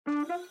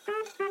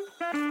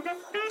Are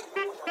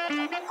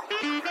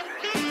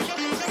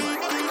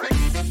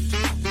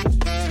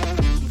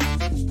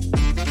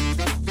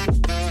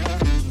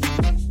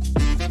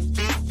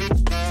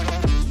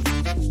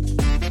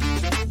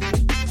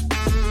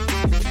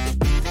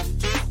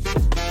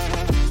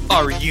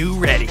you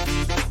ready?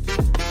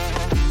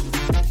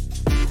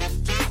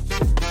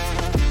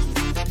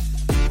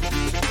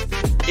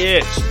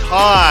 It's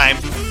time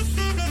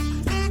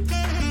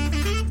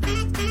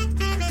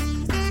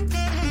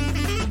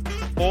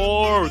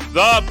for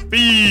the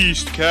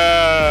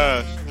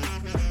Beastcast.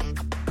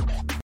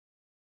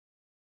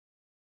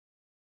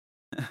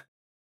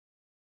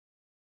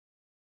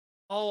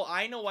 Oh,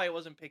 I know why I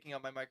wasn't picking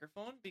up my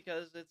microphone,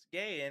 because it's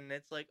gay, and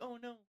it's like, oh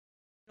no, you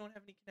don't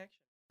have any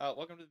connection.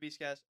 Welcome to the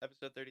Beastcast,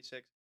 episode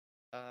 36.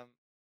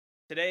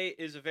 Today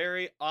is a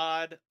very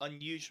odd,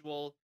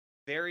 unusual,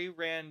 very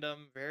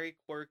random, very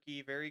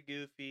quirky, very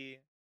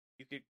goofy.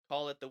 You could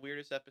call it the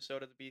weirdest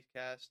episode of the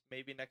Beastcast,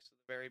 maybe next to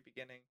the very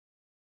beginning.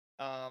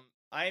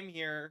 I'm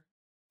here,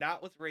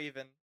 not with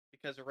Raven,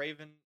 because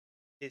Raven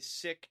is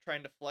sick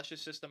trying to flush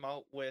his system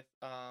out with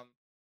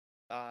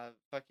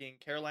fucking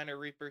Carolina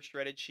Reaper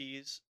shredded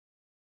cheese.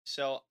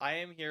 So I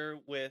am here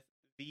with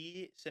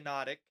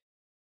vSynodic,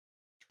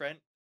 Trentith,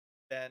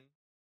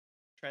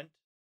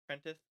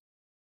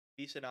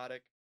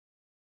 vSynodic.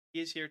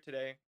 He is here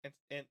today,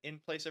 in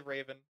place of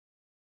Raven.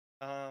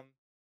 Gonna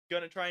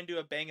try and do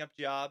a bang up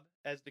job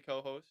as the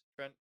co-host.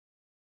 Trent,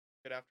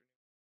 good afternoon.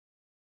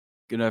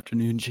 Good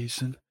afternoon,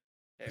 Jason.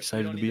 Okay,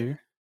 Excited to be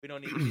here. We don't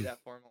need to be that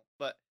formal,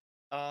 but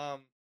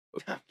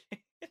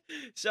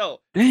so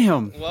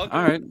damn. Welcome.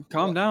 All right,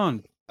 calm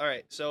down. All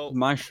right, so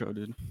my show,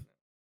 dude.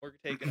 We're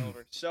taking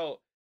over. So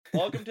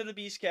welcome to the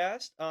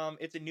Beastcast.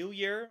 It's a new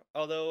year,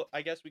 although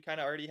I guess we kind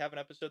of already have an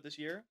episode this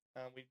year.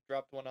 We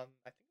dropped one on,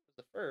 I think it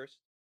was the first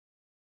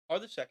or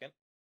the second.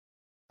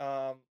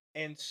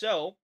 And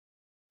so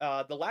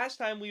the last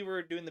time we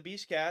were doing the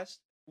Beastcast,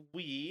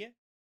 we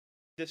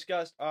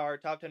discussed our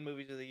top 10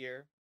 movies of the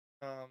year.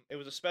 It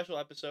was a special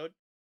episode.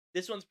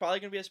 This one's probably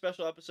going to be a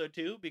special episode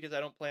too, because I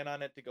don't plan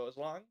on it to go as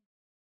long.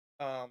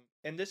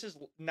 And this is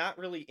not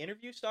really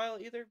interview style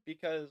either,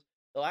 because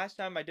the last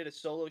time I did a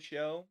solo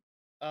show,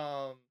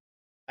 I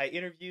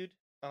interviewed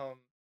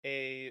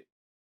a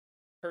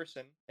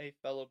person, a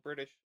fellow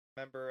British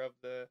member of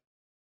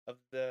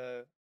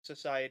the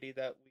society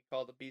that we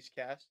call the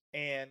Beastcast,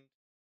 and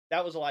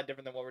that was a lot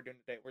different than what we're doing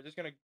today. We're just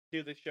gonna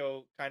do the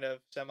show kind of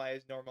semi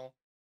as normal,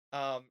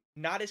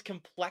 not as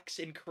complex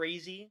and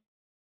crazy.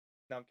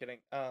 No, I'm kidding.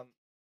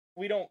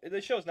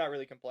 The show's not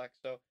really complex,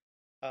 so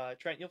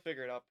Trent, you'll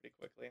figure it out pretty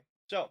quickly.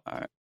 So, all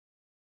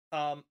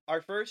right.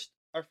 Our first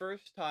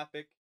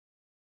topic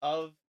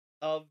of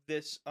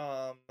this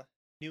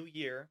new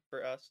year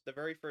for us, the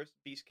very first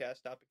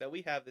Beastcast topic that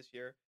we have this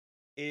year,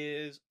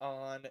 is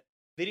on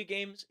video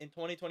games in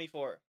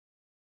 2024.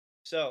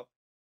 So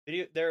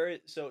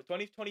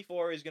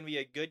 2024 is going to be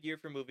a good year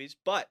for movies,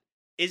 but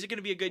is it going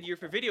to be a good year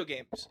for video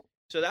games?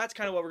 So that's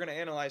kind of what we're going to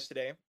analyze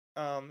today.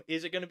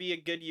 Is it going to be a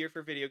good year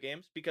for video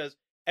games? Because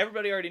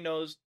everybody already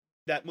knows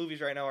that movies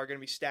right now are going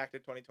to be stacked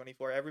in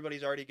 2024.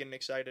 Everybody's already getting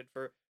excited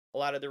for a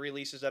lot of the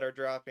releases that are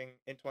dropping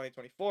in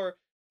 2024,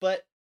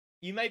 but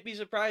you might be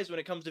surprised when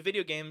it comes to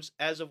video games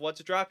as of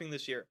what's dropping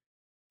this year.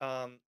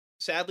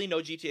 Sadly, no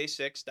GTA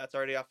 6. That's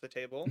already off the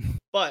table,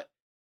 but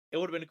it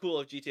would have been cool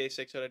if GTA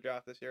 6 would have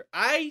dropped this year.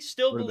 I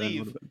still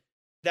believe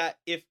that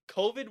if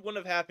COVID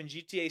wouldn't have happened,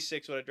 GTA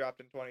 6 would have dropped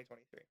in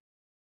 2023.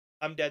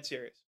 I'm dead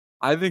serious.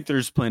 I think they're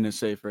just playing it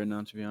safe right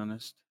now, to be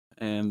honest,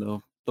 and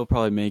they'll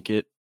probably make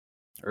it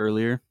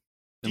earlier.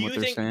 Do you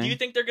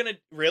think they're gonna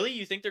really?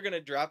 You think they're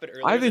gonna drop it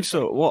earlier? I think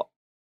so. Well,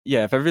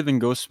 yeah, if everything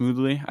goes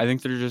smoothly, I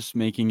think they're just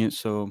making it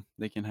so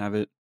they can have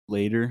it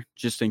later,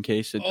 just in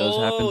case it does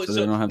happen, so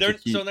they don't have to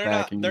keep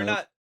backing they're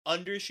not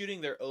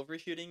undershooting, they're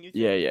overshooting. You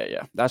think?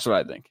 Yeah. That's what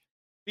I think.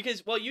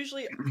 Because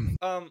usually,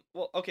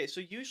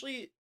 so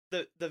usually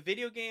the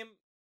video game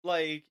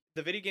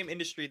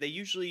industry, they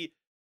usually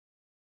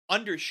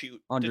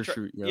undershoot.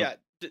 Yeah.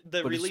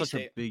 The release date. It's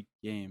such a big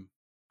game.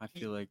 I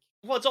feel like.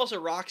 Well, it's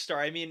also Rockstar.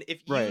 I mean,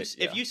 if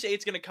you say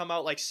it's gonna come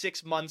out like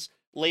 6 months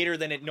later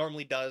than it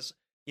normally does,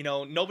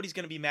 nobody's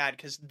gonna be mad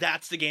because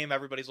that's the game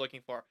everybody's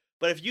looking for.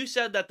 But if you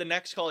said that the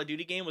next Call of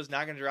Duty game was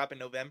not gonna drop in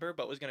November,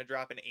 but was gonna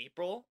drop in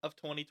April of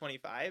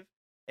 2025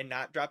 and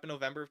not drop in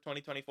November of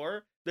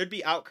 2024, there'd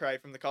be outcry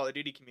from the Call of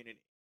Duty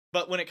community.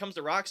 But when it comes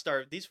to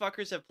Rockstar, these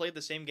fuckers have played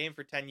the same game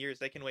for 10 years.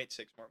 They can wait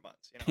 6 more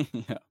months.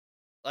 Yeah.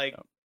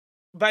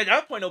 By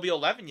that point, it'll be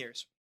 11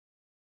 years.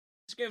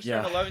 This game's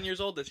turning 11 years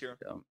old this year.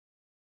 Yeah.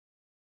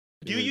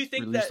 Do you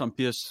think released that on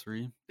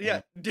PS3?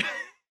 Yeah.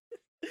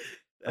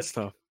 That's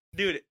tough.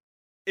 Dude,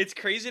 it's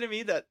crazy to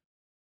me that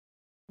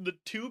the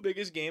 2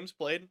 biggest games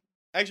played,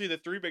 actually the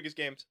 3 biggest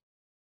games,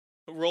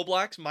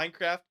 Roblox,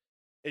 Minecraft,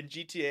 and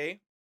GTA,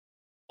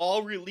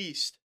 all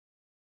released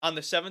on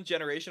the 7th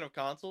generation of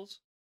consoles.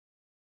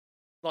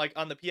 Like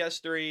on the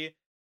PS3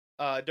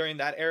 during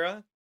that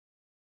era,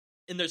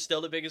 and they're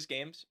still the biggest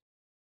games.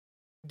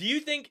 Do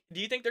you think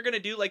they're going to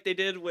do like they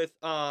did with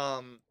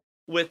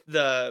with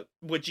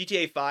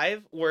GTA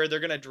 5 where they're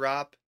gonna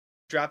drop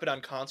it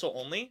on console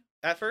only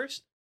at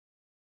first?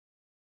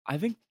 I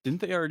think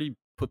didn't they already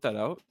put that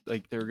out?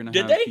 Like they were gonna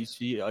Did have they?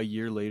 PC a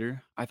year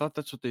later. I thought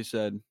that's what they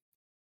said.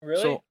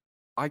 Really? So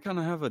I kind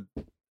of have a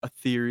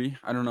theory.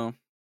 I don't know.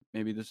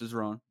 Maybe this is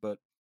wrong, but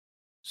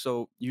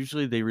so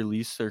usually they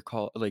release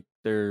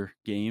their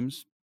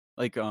games,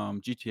 like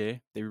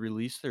GTA. They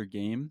release their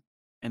game,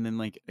 and then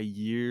like a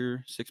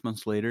year, 6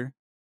 months later,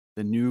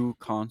 the new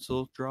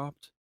console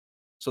dropped.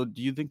 So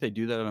do you think they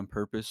do that on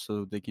purpose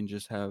so they can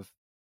just have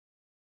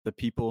the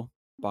people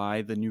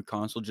buy the new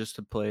console just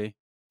to play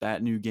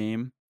that new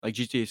game? Like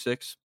GTA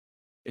 6,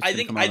 it's I gonna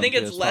think come I out on think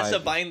it's less PS5.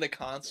 of buying the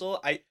console.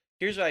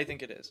 Here's what I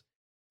think it is.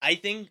 I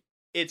think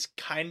it's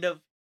kind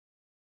of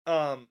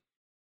um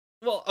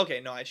well, okay,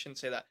 no, I shouldn't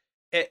say that.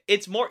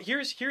 It's more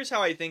here's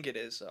how I think it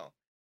is though.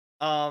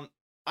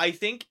 I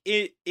think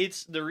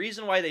it's the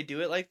reason why they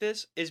do it like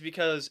this is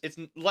because it's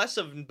less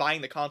of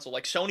buying the console.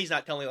 Like Sony's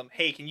not telling them,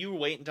 "Hey, can you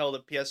wait until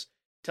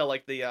till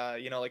like the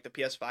like the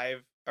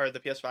PS5 or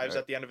the PS5's Right.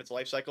 at the end of its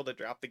life cycle to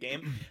drop the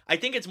game." I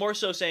think it's more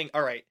so saying,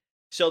 "All right,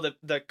 so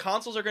the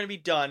consoles are going to be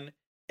done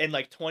in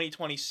like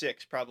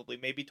 2026 probably,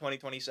 maybe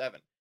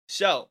 2027.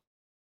 So,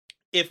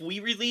 if we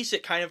release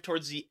it kind of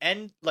towards the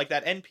end, like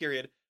that end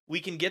period, we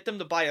can get them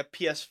to buy a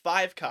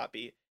PS5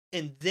 copy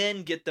and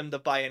then get them to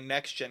buy a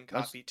next gen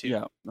copy too."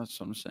 That's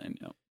what I'm saying.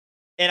 Yeah,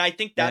 And I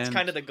think that's and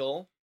kind of the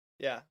goal.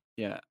 Yeah.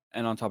 yeah,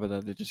 and on top of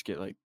that, they just get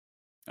like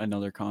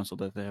another console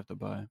that they have to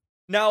buy,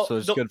 Now, so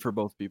it's good for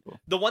both people.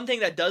 the one thing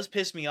that does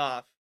piss me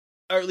off,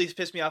 or at least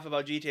piss me off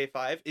about GTA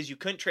 5 is you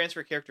couldn't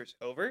transfer characters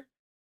over.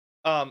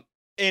 Um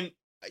and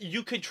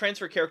you could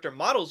transfer character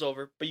models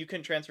over, but you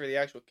couldn't transfer the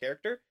actual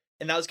character.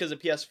 And that was because the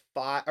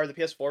PS5 or the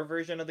PS4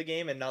 version of the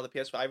game and now the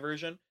PS5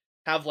 version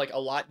have like a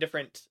lot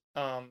different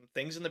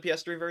things in the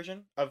PS3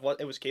 version of what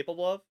it was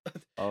capable of.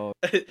 Oh,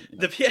 yeah.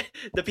 The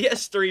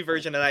PS3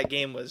 version of that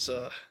game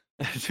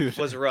Dude,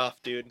 was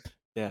rough, dude.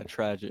 yeah,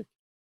 tragic.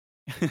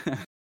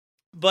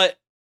 But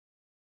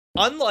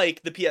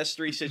unlike the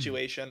PS3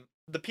 situation,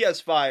 the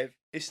PS5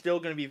 is still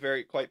going to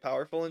be quite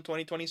powerful in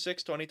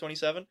 2026,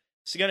 2027.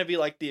 It's going to be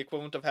like the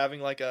equivalent of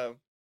having like a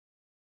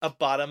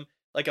bottom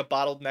like a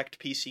bottlenecked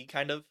PC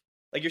kind of.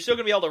 Like you're still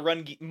going to be able to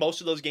run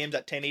most of those games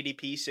at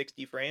 1080p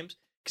 60 frames.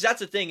 Cuz that's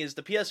the thing is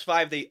the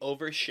PS5 they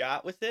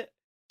overshot with it.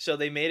 So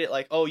they made it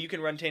like, "Oh, you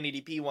can run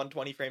 1080p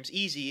 120 frames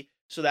easy."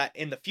 So that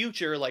in the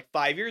future, like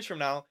 5 years from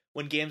now,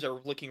 when games are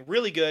looking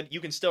really good,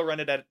 you can still run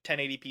it at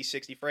 1080p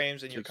 60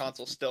 frames and your 60.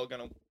 console's still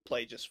going to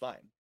play just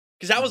fine.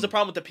 Because that was the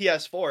problem with the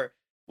PS4.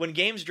 When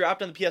games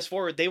dropped on the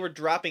PS4, they were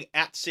dropping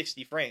at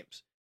 60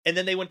 frames. And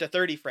then they went to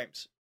 30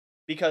 frames.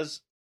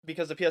 Because the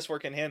PS4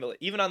 can handle it.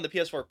 Even on the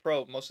PS4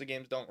 Pro, most of the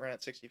games don't run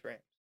at 60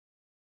 frames.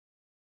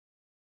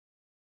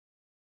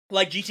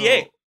 Like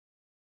GTA. So,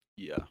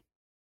 yeah,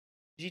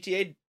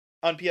 GTA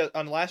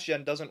on last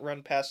gen doesn't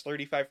run past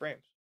 35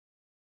 frames.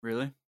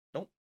 really?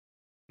 Nope.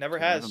 Never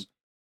Okay, has.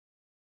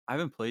 I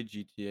haven't played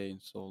GTA in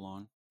so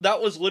long.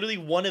 That was literally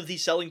one of the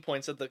selling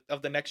points of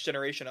the next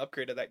generation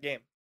upgrade of that game.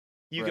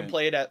 You can Right.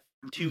 play it at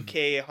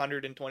 2K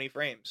 120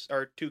 frames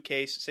or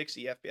 2K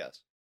 60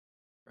 FPS.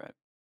 Right.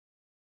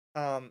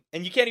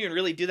 And you can't even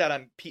really do that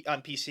on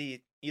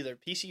PC either.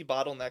 PC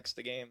bottlenecks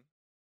the game.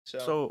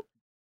 So,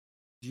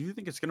 do you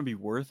think it's gonna be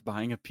worth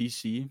buying a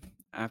PC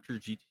after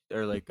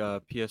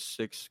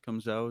PS6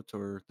 comes out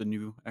or the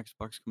new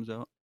Xbox comes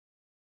out?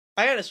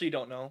 I honestly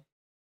don't know.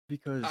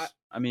 Because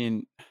I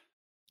mean,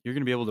 you're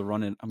gonna be able to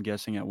run it, I'm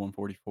guessing, at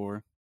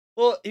 144.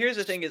 Well, here's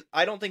the thing: is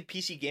I don't think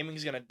PC gaming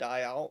is gonna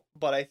die out,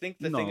 but I think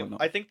No.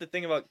 I think the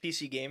thing about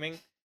PC gaming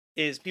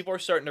is people are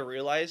starting to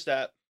realize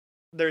that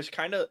there's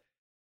kind of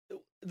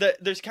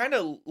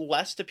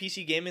less to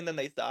PC gaming than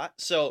they thought.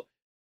 So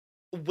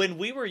when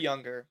we were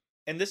younger,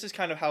 and this is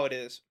kind of how it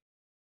is,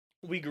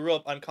 we grew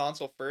up on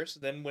console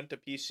first, then went to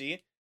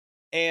PC,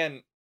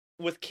 and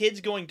with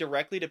kids going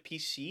directly to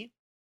PC,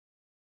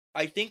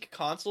 I think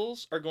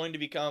consoles are going to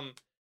become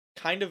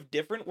kind of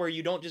different where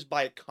you don't just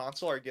buy a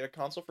console or get a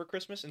console for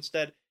Christmas.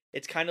 Instead,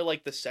 it's kind of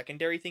like the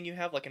secondary thing you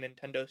have, like a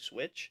Nintendo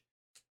Switch.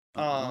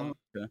 Oh,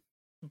 okay.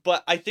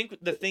 But I think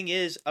the thing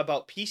is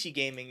about PC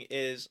gaming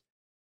is,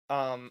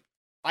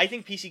 I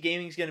think PC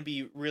gaming is going to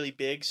be really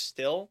big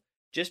still,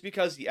 just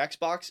because the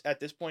Xbox at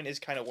this point is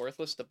kind of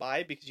worthless to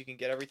buy because you can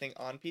get everything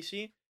on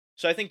PC.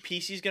 So I think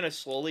PC is going to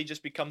slowly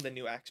just become the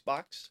new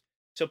Xbox.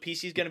 So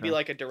PC is going to be Okay.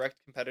 like a direct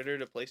competitor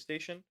to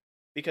PlayStation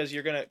because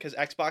because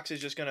Xbox is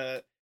just going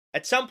to,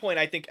 at some point,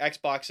 I think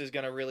Xbox is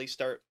going to really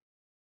start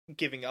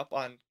giving up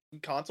on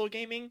console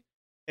gaming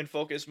and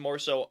focus more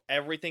so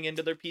everything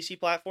into their PC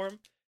platform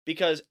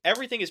because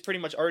everything is pretty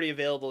much already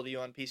available to you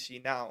on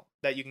PC now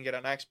that you can get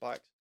on Xbox.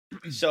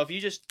 So if you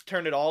just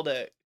turn it all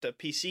to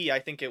PC, I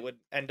think it would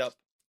end up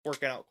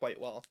working out quite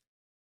well.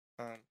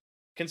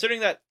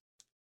 Considering that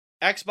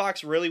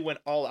Xbox really went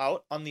all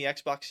out on the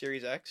Xbox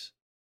Series X,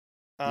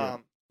 Yeah.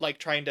 like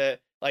trying to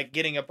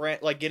getting a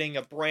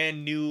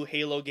brand new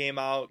Halo game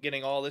out,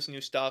 getting all this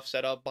new stuff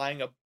set up,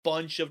 buying a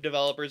bunch of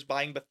developers,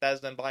 buying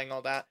Bethesda and buying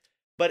all that.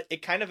 But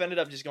it kind of ended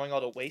up just going all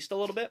to waste a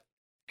little bit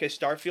Okay,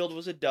 Starfield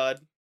was a dud.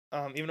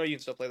 Even though you can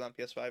still play that on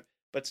PS5,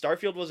 but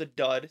Starfield was a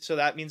dud. So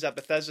that means that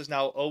Bethesda's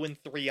now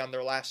 0-3 on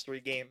their last 3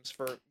 games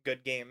for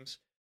good games.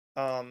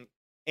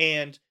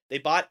 And they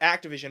bought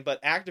Activision,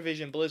 but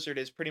Activision Blizzard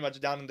is pretty much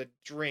down in the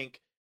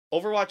drink.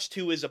 Overwatch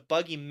 2 is a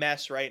buggy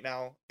mess right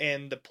now,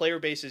 and the player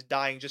base is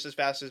dying just as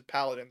fast as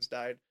Paladins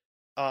died.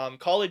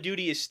 Call of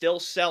Duty is still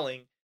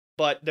selling,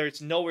 but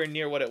there's nowhere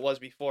near what it was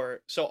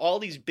before. So all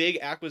these big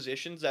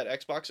acquisitions that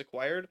Xbox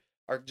acquired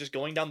are just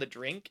going down the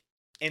drink.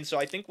 And so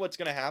I think what's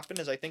going to happen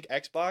is I think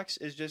Xbox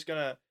is just going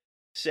to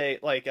say,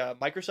 like,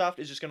 Microsoft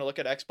is just going to look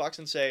at Xbox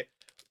and say,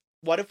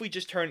 what if we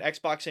just turn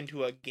Xbox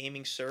into a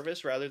gaming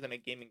service rather than a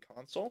gaming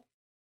console?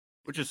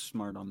 Which is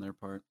smart on their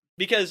part.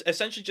 Because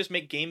essentially just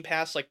make Game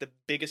Pass like the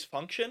biggest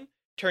function,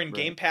 turn Right.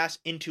 Game Pass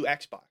into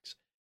Xbox.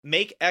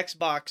 Make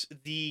Xbox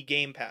the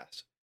Game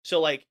Pass. So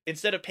like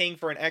instead of paying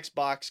for an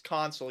Xbox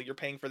console, you're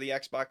paying for the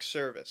Xbox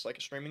service, like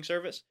a streaming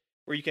service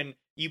where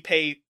you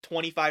pay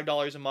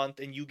 $25 a month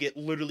and you get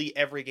literally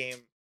every game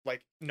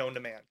like known to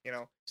man,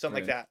 something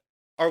like Right. that.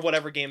 Or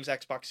whatever games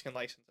Xbox can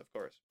license, of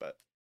course. But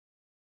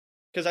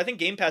because I think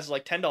Game Pass is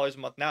like $10 a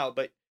month now,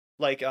 but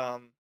like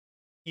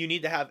you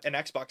need to have an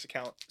Xbox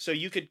account. So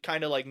you could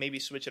kind of like maybe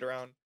switch it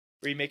around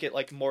where you make it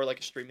like more like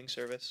a streaming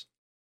service.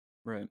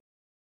 Right.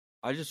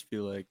 I just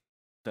feel like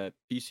that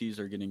PCs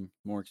are getting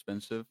more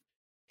expensive,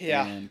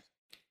 Yeah. and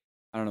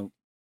I don't know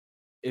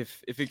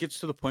if it gets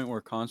to the point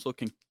where console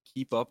can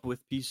keep up with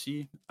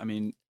PC. I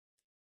mean,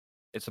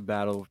 it's a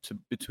battle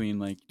between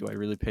like, do I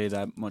really pay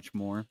that much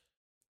more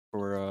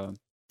for a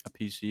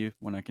PC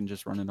when I can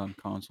just run it on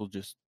console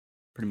just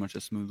pretty much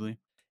as smoothly?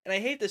 And I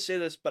hate to say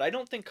this, but I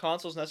don't think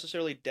console's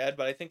necessarily dead,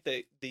 but I think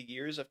the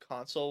years of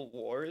console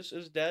wars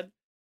is dead.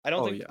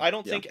 Oh yeah, I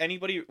don't yeah, think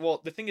anybody, well,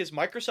 the thing is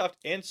Microsoft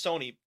and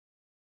Sony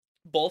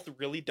both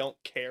really don't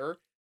care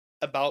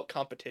about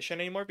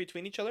competition anymore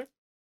between each other.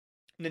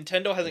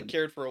 Nintendo hasn't right.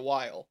 cared for a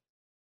while.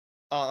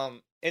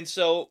 And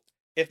so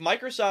if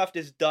Microsoft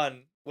is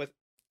done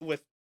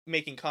with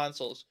making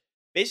consoles,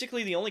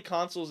 basically the only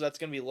consoles that's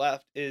going to be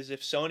left is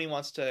if Sony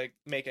wants to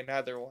make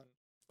another one,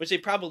 which they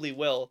probably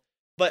will.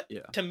 But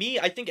Yeah, to me,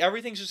 I think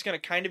everything's just going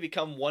to kind of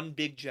become one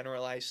big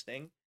generalized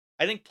thing.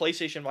 I think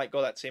PlayStation might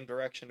go that same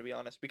direction, to be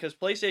honest, because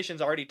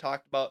PlayStation's already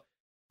talked about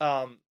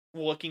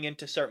looking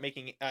into start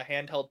making a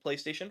handheld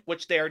PlayStation,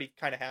 which they already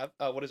kind of have.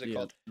 What is it yeah.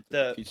 called? It's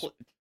like The PC,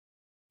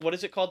 what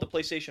is it called? The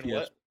PlayStation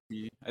what?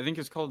 PSP. I think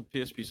it's called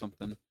PSP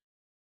something.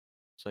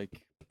 It's like,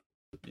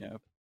 yeah,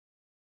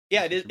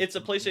 Yeah, it is. PlayStation It's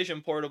a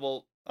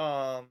Portable. PlayStation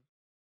Portable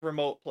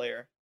remote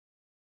player.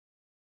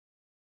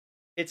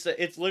 It's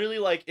literally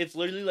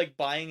like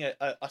buying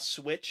a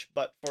Switch,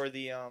 but for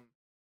the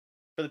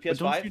But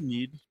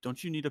PS5.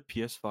 don't you need a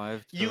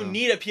PS5 You to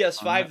need a on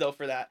PS5 that? though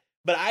for that.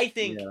 But I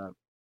think Yeah,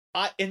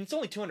 and it's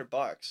only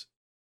 $200.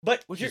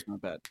 But which here, is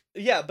not bad.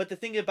 yeah, but the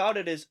thing about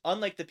it is,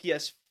 unlike the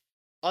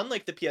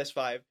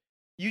PS5,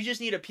 you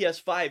just need a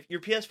PS5. Your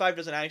PS5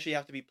 doesn't actually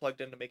have to be plugged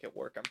in to make it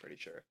work. I'm pretty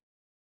sure.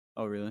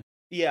 Oh really?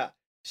 Yeah.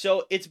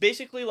 So it's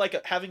basically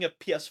like having a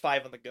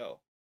PS5 on the go.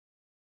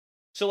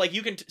 So like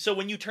so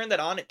when you turn that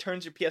on, it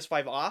turns your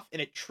PS5 off,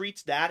 and it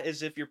treats that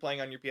as if you're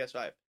playing on your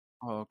PS5.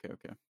 Oh okay,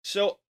 okay.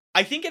 So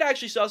I think it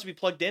actually still has to be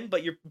plugged in,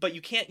 but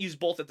you can't use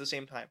both at the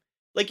same time.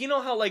 Like you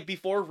know how like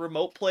before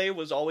remote play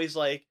was always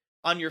like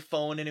on your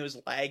phone and it was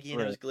laggy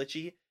and it was Right.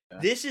 glitchy. Yeah.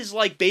 This is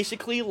like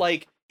basically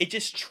like it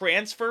just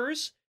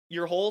transfers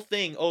your whole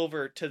thing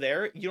over to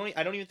there.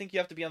 I don't even think you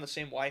have to be on the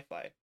same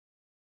Wi-Fi.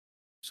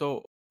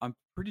 So I'm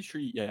pretty sure.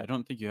 Yeah, I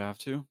don't think you have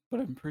to, but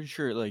I'm pretty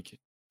sure like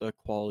the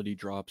quality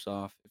drops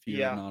off if you're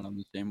Yeah. not on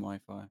the same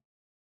Wi-Fi.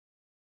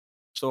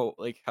 So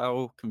like,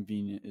 how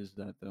convenient is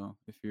that though?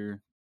 If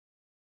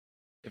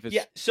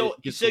Yeah, it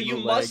gets so a you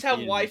little must have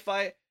laggy and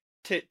Wi-Fi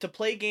to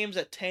play games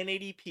at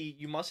 1080p.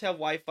 You must have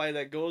Wi-Fi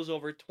that goes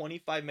over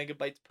 25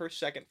 megabytes per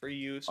second for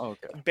use. oh,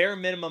 okay, Bare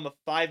minimum of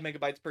 5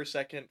 megabytes per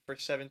second for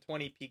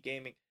 720p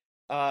gaming.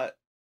 Uh,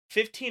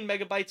 15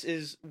 megabytes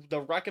is the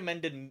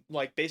recommended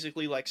like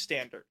basically like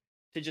standard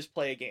to just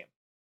play a game.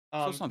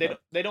 so it's not They bad.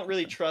 don't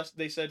really Okay. trust.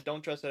 They said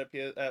don't trust it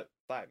at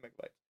 5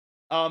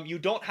 megabytes. You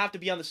don't have to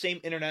be on the same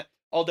internet,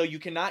 although you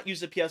cannot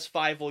use the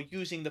PS5 while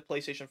using the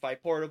PlayStation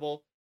 5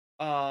 Portable.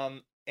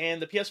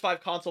 And the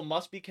PS5 console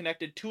must be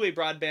connected to a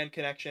broadband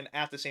connection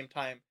at the same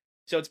time.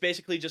 So it's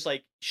basically just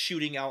like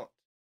shooting out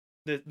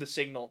the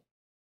signal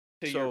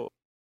to your So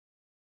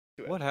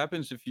to it. what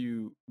happens if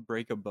you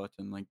break a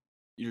button? Like,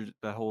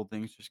 that whole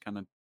thing's just kind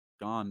of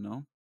gone,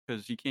 no?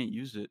 Because you can't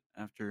use it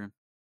after.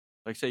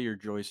 Like, say your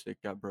joystick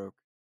got broke.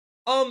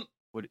 Um,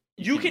 What,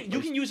 you you can't can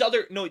replace it? use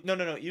other no.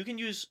 You can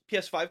use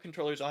PS5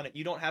 controllers on it.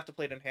 You don't have to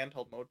play it in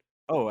handheld mode.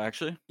 Oh,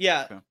 actually?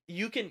 Yeah, Okay.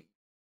 you can.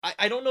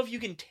 I don't know if you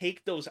can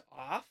take those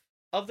off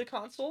of the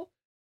console,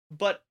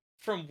 but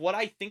from what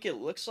I think it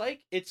looks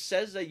like, it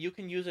says that you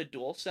can use a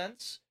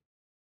DualSense.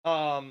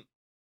 Um,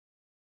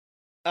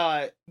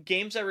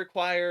 games that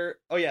require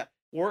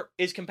work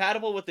is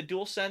compatible with the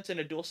DualSense and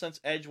a DualSense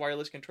Edge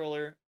wireless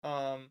controller.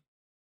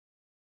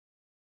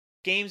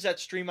 Games that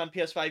stream on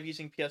PS5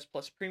 using PS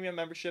Plus premium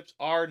memberships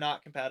are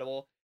not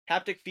compatible.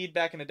 Haptic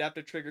feedback and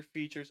adaptive trigger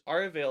features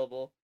are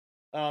available.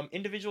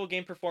 Individual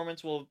game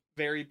performance will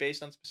vary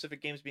based on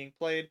specific games being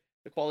played,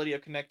 the quality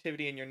of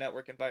connectivity in your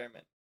network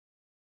environment.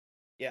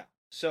 Yeah.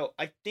 So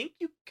I think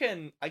you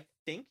can.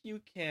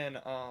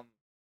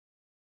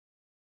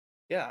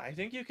 Yeah, I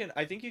think you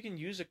can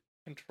use a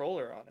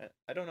controller on it.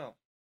 I don't know.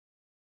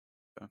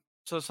 Okay.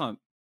 So it's not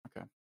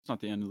okay. It's not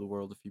the end of the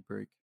world if you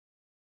break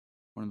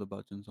one of the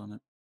buttons on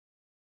it.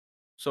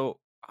 So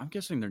I'm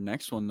guessing their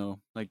next one though,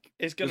 like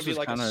It's gonna this be was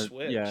like a kind of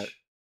Switch.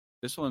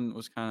 this one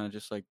was kind of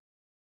just like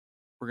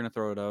we're gonna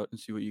throw it out and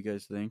see what you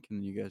guys think,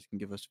 and you guys can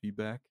give us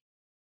feedback.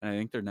 And I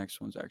think their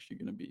next one's actually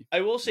gonna be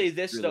I will say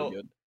this really though,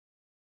 good.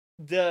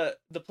 the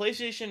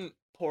PlayStation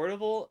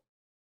Portable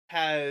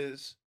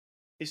has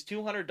is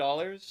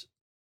 $200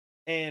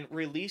 and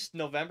released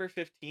November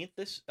 15th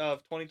this of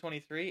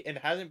 2023 and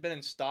hasn't been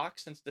in stock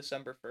since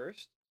December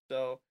 1st.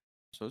 So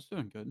So it's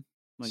doing good.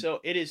 Like so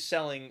it is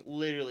selling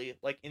literally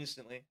like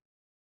instantly.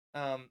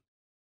 Um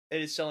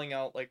it is selling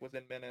out like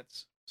within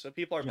minutes. So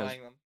people are yes,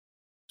 buying them.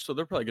 so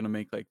they're probably gonna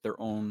make like their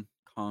own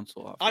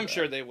console off of I'm that.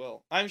 sure they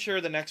will. I'm sure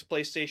the next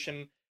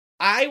PlayStation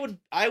I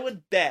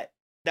would bet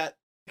that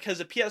because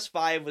the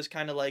PS5 was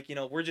kind of like,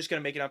 we're just going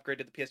to make an upgrade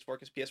to the PS4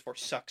 cuz PS4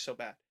 sucks so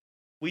bad.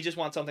 We just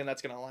want something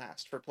that's going to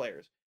last for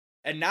players.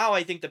 And now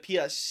I think the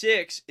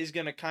PS6 is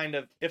going to kind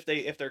of if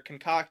they're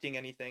concocting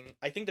anything,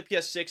 I think the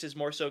PS6 is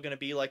more so going to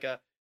be like a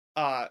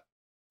uh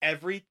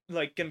every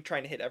like going to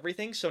trying to hit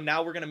everything. So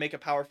now we're going to make a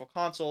powerful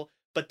console,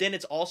 but then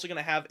it's also going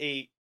to have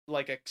a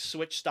like a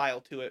Switch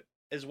style to it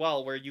as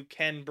well where you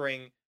can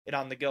bring it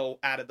on the go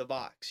out of the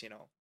box.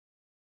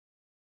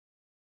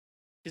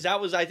 Because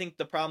that was I think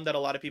the problem that a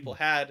lot of people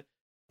had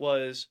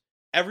was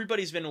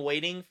everybody's been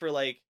waiting for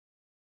like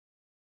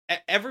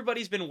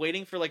everybody's been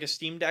waiting for like a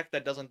Steam Deck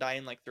that doesn't die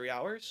in like 3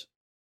 hours,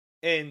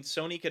 and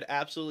Sony could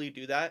absolutely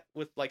do that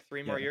with like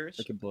three Yeah, more they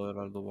years. could blow it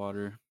out of the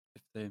water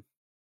if they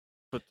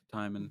put the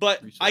time and But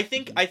I resources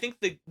think in. I think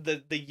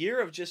the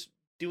year of just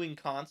doing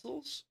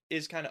consoles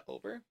is kind of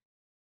over.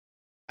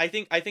 I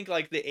think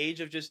like the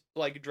age of just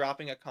like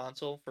dropping a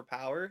console for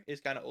power is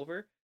kind of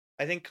over.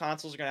 I think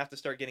consoles are gonna have to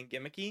start getting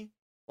gimmicky,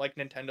 like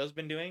Nintendo's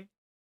been doing,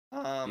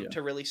 Yeah,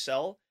 to really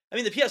sell. I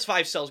mean, the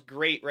PS5 sells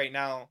great right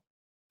now,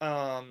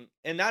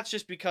 and that's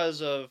just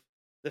because of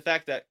the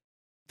fact that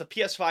the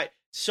PS5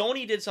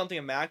 Sony did something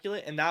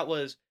immaculate, and that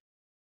was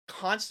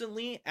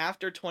constantly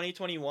after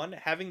 2021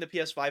 having the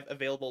PS5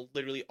 available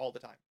literally all the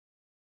time.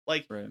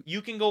 Like right.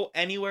 you can go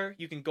anywhere,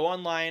 you can go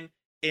online.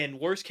 In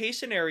worst case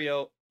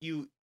scenario,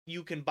 you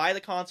can buy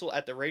the console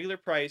at the regular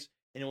price,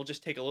 and it will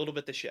just take a little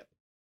bit to ship.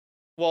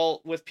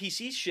 Well, with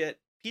PC shit,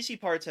 PC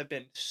parts have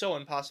been so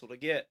impossible to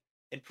get,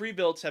 and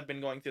pre-builds have been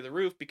going through the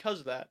roof because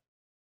of that.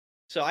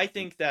 So I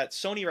think that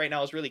Sony right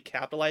now is really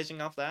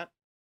capitalizing off that.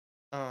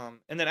 And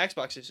then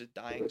Xbox is just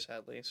dying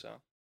sadly. So,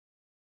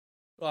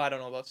 well, I don't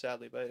know about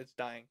sadly, but it's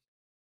dying.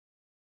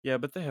 Yeah,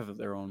 but they have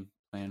their own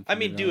plan I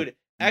mean, figured out. dude,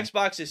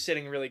 Xbox is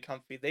sitting really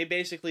comfy. They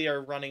basically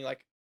are running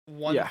like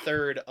one Yeah.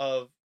 third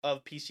of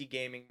PC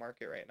gaming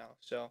market right now.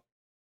 So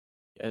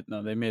Yeah,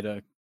 no, they made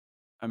a.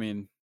 I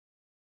mean,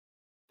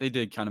 they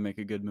did kind of make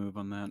a good move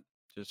on that,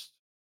 just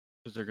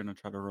because they're gonna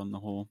try to run the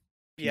whole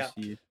yeah.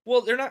 PC.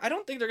 Well, they're not. I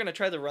don't think they're gonna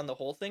try to run the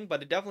whole thing,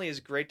 but it definitely is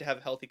great to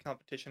have healthy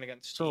competition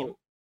against Steam. So,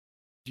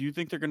 do you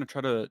think they're gonna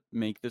try to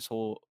make this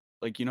whole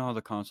like how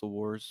the console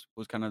wars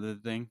was kind of the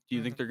thing? Do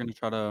you Hmm. think they're gonna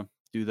try to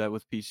do that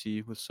with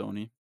PC with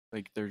Sony?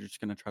 Like they're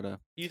just gonna try to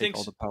You take think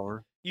all the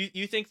power?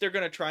 you think they're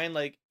gonna try and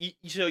like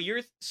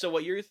so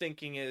what you're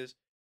thinking is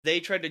they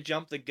tried to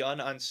jump the gun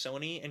on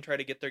Sony and try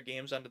to get their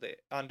games onto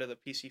the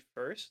PC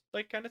first,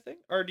 like kind of thing,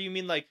 or do you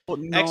mean like Well,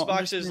 no, I'm Xbox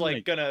just is saying like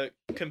like gonna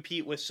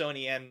compete with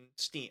Sony and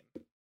Steam?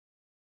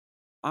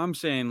 I'm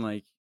saying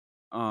like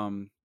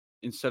um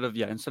instead of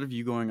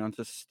you going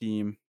onto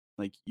Steam,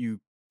 like you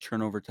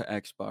turn over to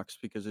Xbox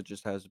because it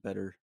just has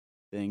better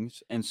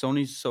things. And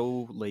Sony's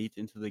so late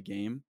into the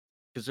game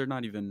because they're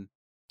not even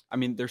I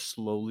mean, they're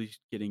slowly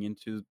getting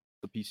into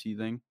the PC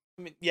thing.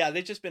 I mean, yeah,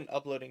 they've just been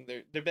uploading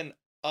they've been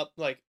up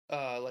like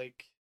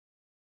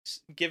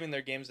giving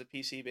their games to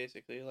PC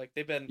basically. Like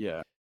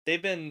Yeah.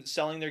 they've been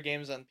selling their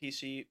games on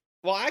PC.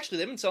 Well, actually,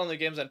 they've been selling their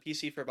games on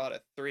PC for about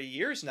 3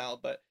 years now,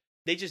 but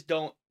they just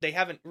don't. They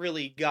haven't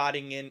really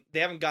gotten in. They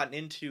haven't gotten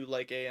into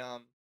like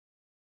a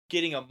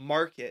getting a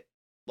market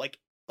like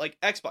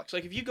Xbox.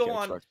 Like The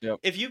Xbox. Yep.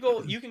 if you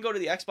can go to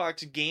the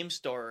Xbox Game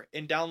Store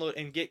and download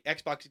and get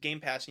Xbox Game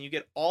Pass, and you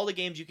get all the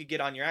games you could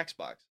get on your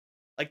Xbox.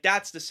 Like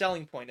that's the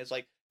selling point. Is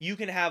like you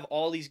can have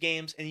all these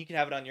games and you can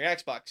have it on your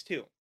Xbox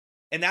too,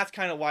 and that's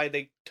kind of why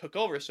they took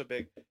over so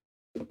big.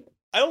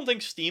 I don't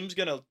think Steam's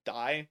gonna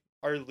die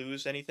or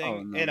lose Oh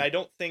anything, and no. I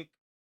don't think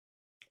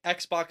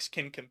Xbox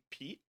can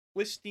compete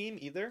with Steam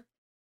either,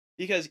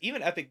 because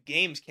even Epic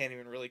Games can't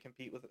even really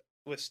compete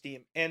with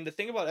Steam. And the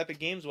thing about Epic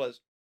Games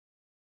was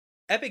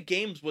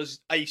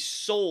a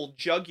sole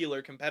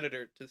jugular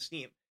competitor to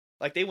Steam.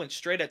 Like they went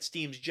straight at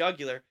Steam's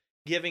jugular,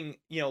 giving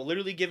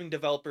literally giving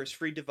developers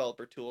free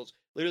developer tools,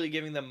 literally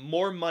giving them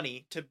more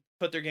money to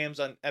put their games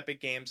on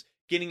Epic Games,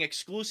 getting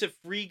exclusive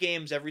free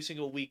games every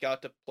single week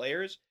out to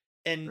players.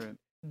 and Right.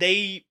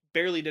 they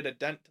barely did a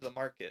dent to the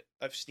market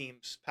of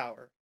Steam's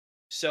power.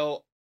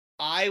 So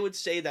I would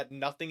say that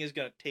nothing is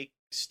going to take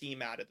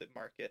Steam out of the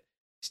market.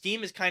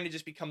 Steam has kind of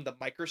just become the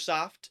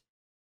Microsoft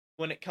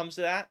when it comes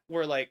to that,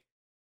 where like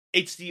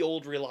it's the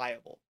old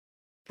reliable.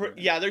 Right.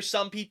 Yeah, there's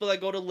some people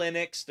that go to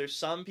Linux, there's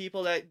some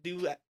people that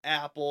do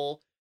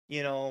Apple,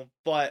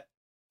 but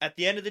at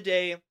the end of the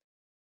day,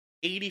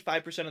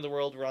 85% of the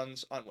world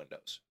runs on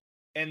Windows.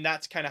 And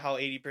that's kind of how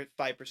 85%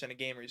 of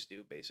gamers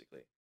do,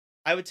 basically.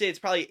 I would say it's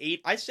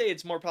probably I'd say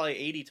it's more probably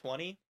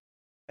 80-20.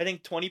 I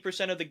think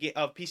 20% of the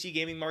of PC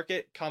gaming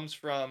market comes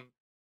from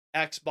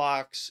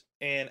Xbox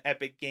and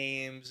Epic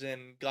Games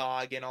and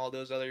GOG and all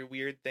those other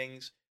weird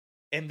things.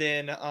 And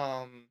then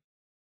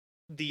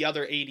the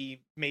other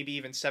 80, maybe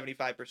even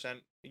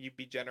 75%, you'd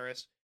be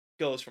generous,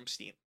 goes from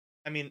Steam.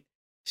 I mean,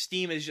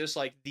 Steam is just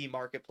like the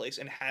marketplace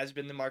and has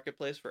been the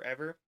marketplace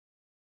forever.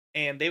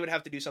 And they would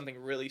have to do something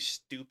really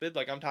stupid,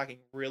 like I'm talking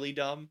really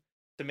dumb,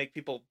 to make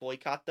people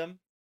boycott them.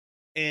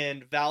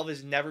 And Valve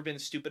has never been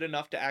stupid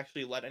enough to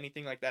actually let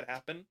anything like that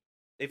happen.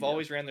 They've Yeah.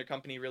 always ran their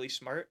company really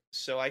smart.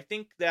 So I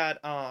think that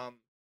I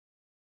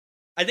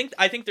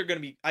think they're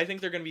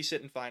gonna be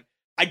sitting fine.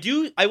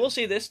 I will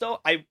say this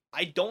though, I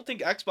don't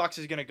think Xbox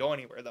is gonna go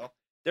anywhere though.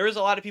 There was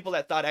a lot of people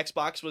that thought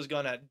Xbox was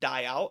gonna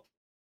die out,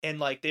 and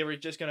like they were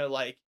just gonna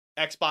like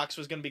Xbox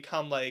was gonna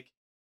become like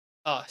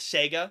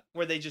Sega,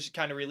 where they just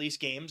kind of release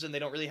games and they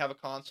don't really have a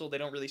console, they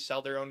don't really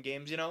sell their own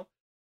games,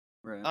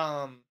 Right.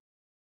 um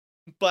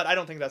but I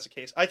don't think that's the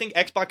case. I think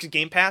Xbox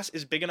Game Pass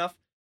is big enough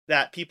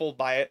that people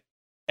buy it.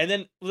 And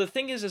then the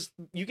thing is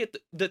you get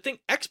the thing.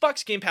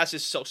 Xbox Game Pass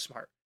is so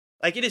smart.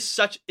 Like it's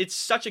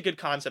such a good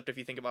concept if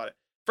you think about it.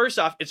 First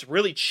off, it's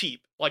really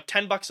cheap. Like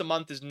 $10 a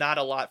month is not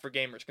a lot for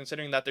gamers,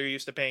 considering that they're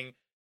used to paying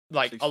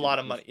like a lot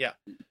of $60. money. Yeah,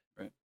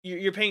 Right.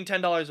 you're paying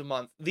 $10 a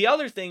month. The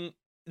other thing,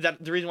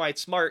 that the reason why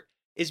it's smart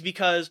is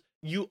because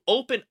you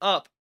open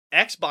up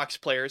Xbox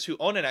players who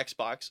own an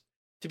Xbox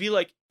to be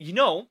like,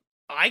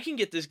 I can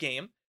get this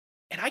game,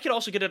 and I can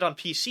also get it on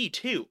PC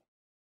too.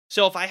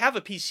 So if I have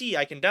a PC,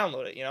 I can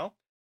download it,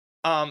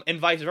 and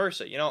vice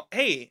versa.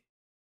 Hey,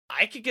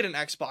 I could get an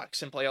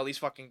Xbox and play all these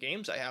fucking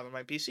games I have on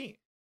my PC.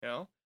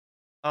 You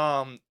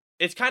know,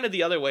 it's kind of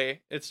the other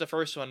way. It's the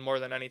first one more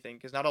than anything,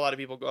 because not a lot of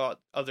people go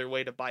out of their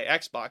way to buy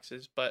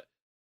Xboxes. But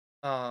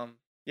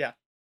yeah.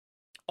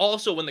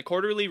 Also, when the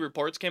quarterly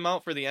reports came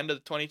out for the end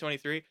of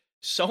 2023,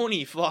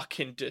 Sony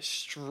fucking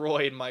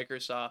destroyed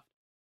Microsoft.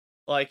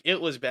 Like, it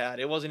was bad.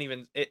 It wasn't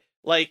even it.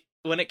 Like,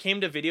 when it came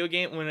to their video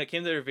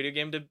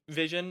game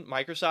division,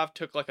 Microsoft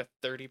took like a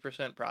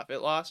 30%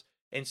 profit loss,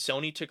 and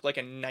Sony took like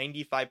a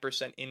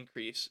 95%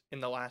 increase in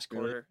the last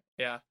Really? quarter.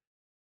 Yeah.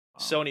 Wow.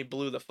 Sony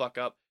blew the fuck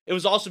up. It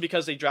was also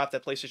because they dropped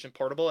that PlayStation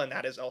Portable, and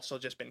that has also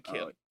just been Oh,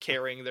 yeah.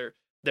 carrying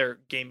their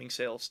gaming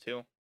sales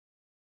too.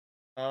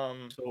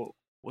 Um, So,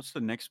 what's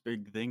the next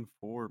big thing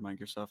for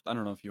Microsoft? I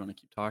don't know if you want to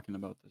keep talking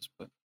about this,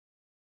 but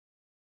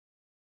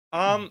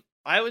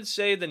I would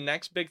say the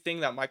next big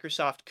thing that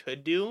Microsoft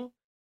could do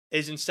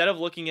is, instead of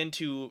looking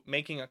into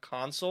making a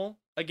console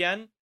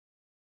again,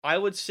 I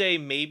would say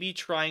maybe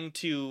trying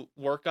to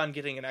work on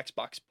getting an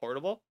Xbox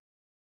portable.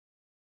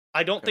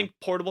 I don't okay. think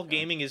portable Yeah.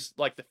 gaming is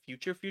like the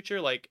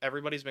future, like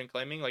everybody's been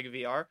claiming, like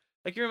VR.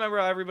 Like, you remember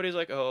how everybody's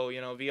like, oh,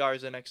 VR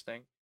is the next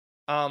thing.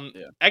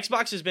 Yeah.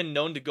 Xbox has been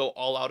known to go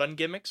all out on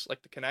gimmicks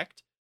like the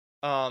Kinect.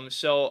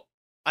 So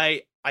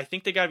I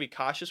think they gotta be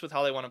cautious with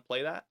how they want to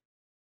play that.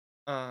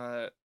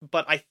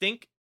 But I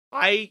think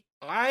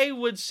I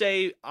would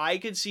say I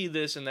could see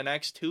this in the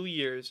next 2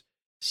 years,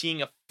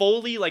 seeing a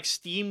fully like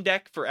Steam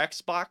Deck for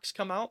Xbox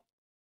come out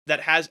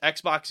that has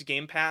Xbox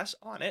Game Pass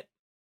on it.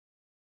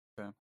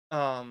 Okay.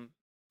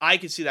 I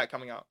could see that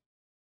coming out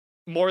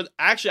more.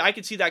 Actually, I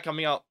could see that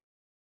coming out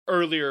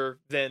earlier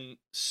than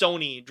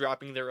Sony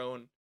dropping their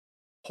own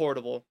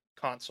portable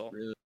console.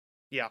 Really?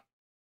 Yeah,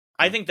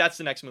 I think that's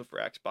the next move for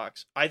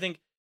Xbox. I think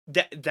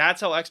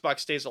that's how Xbox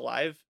stays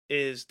alive,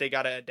 is they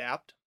gotta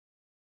adapt.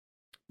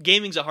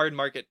 Gaming's a hard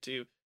market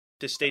to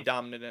stay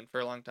dominant in for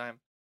a long time.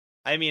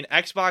 I mean,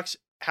 Xbox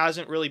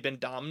hasn't really been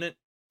dominant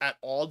at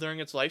all during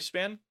its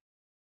lifespan.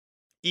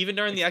 Even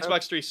during the Except,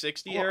 Xbox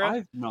 360 well,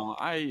 era.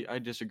 I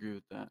disagree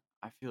with that.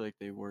 I feel like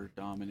they were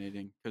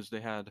dominating because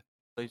they had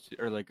place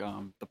or like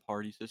the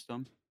party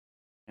system,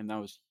 and that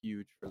was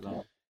huge for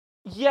them.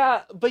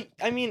 Yeah, but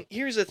I mean,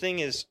 here's the thing: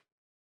 is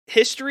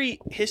history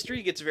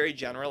gets very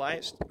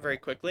generalized very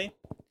quickly,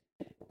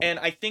 and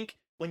I think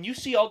when you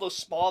see all those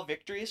small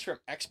victories from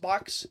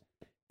Xbox,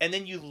 and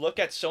then you look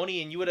at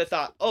Sony, and you would have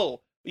thought,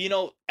 oh,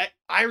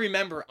 I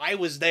remember I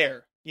was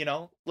there.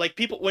 Like,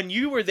 people, when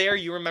you were there,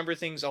 you remember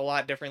things a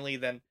lot differently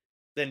than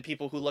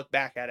people who look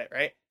back at it,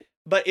 right?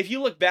 But if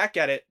you look back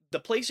at it, the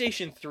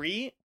PlayStation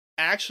 3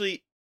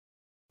 actually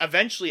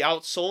eventually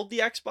outsold the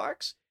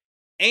Xbox,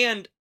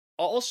 and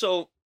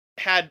also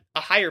had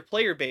a higher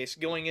player base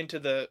going into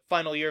the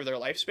final year of their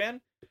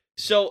lifespan.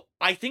 So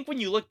I think when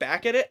you look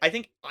back at it, I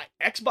think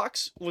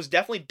Xbox was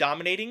definitely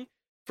dominating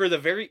for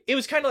it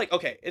was kind of like,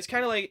 okay, it's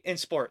kind of like in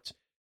sports,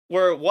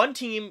 where one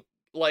team,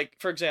 like,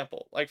 for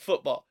example, like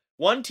football,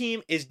 One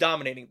team is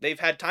dominating. They've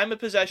had time of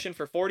possession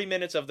for 40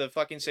 minutes of the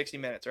fucking 60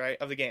 minutes, right,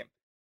 of the game.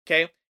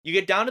 Okay? You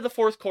get down to the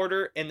fourth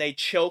quarter and they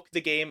choke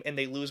the game and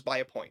they lose by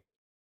a point.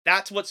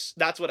 That's what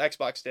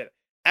Xbox did.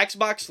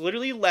 Xbox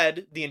literally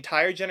led the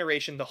entire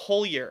generation the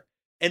whole year.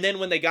 And then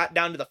when they got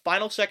down to the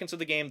final seconds of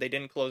the game, they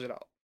didn't close it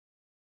out.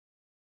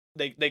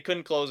 They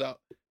couldn't close out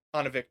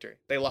on a victory.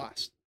 They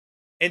lost.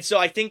 And so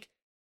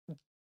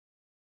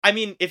I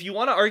mean, if you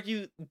want to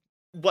argue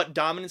what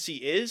dominancy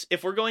is,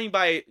 if we're going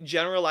by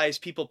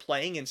generalized people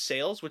playing in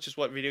sales, which is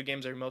what video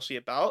games are mostly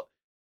about,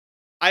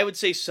 I would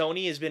say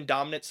Sony has been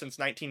dominant since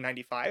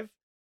 1995.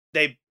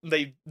 They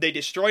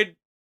destroyed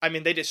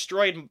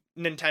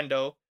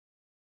Nintendo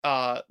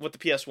with the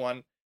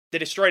PS1. They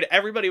destroyed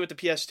everybody with the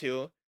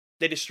PS2.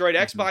 They destroyed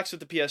Xbox with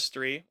the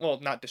PS3.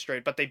 Well, not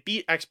destroyed, but they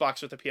beat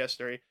Xbox with the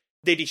PS3.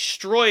 They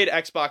destroyed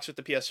Xbox with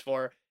the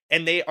PS4,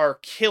 and they are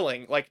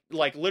killing,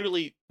 like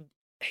literally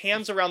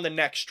hands around the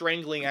neck,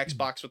 strangling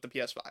Xbox with the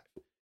PS5.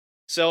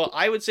 So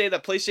I would say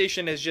that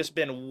PlayStation has just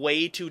been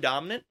way too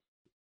dominant,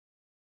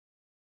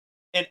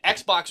 and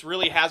Xbox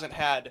really hasn't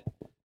had,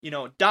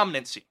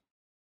 dominancy,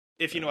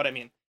 if you know what I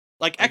mean.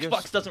 Like,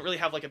 Xbox doesn't really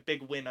have like a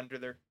big win under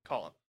their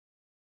column.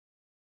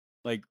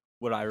 Like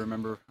what I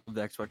remember of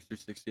the Xbox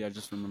 360, I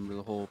just remember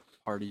the whole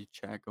party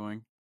chat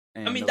going.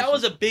 And I mean, that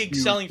was a big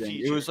selling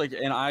feature. It was like,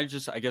 and I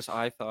guess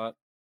I thought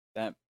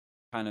that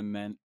kind of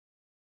meant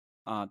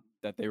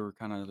that they were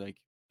kind of like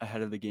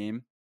ahead of the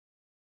game,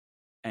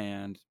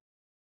 and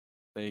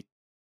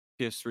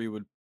PS3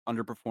 would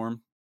underperform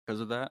because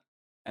of that.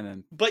 And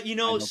then, but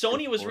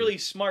Sony was really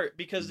smart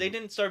because they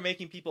didn't start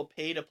making people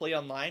pay to play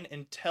online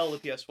until the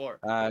PS4.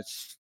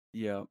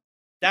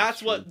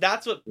 That's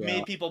what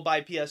made people buy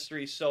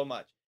PS3 so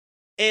much,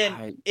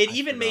 and it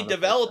even made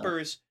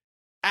developers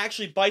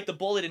actually bite the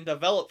bullet and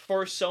develop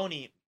for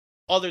Sony,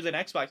 other than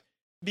Xbox,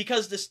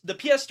 because the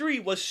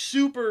PS3 was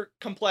super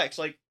complex.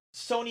 Like,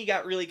 Sony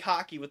got really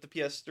cocky with the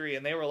PS3,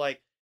 and they were like,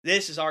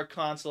 "This is our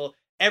console.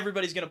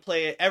 Everybody's gonna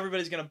play it.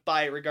 Everybody's gonna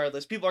buy it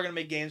regardless. People are gonna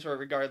make games for it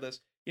regardless."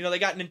 They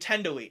got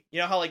Nintendo-y. You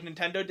know how like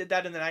Nintendo did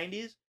that in the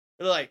 90s?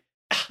 They're like,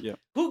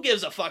 who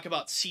gives a fuck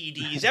about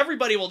CDs?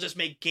 Everybody will just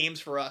make games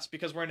for us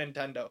because we're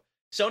Nintendo.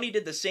 Sony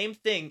did the same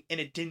thing, and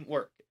it didn't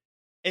work.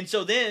 And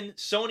so then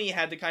Sony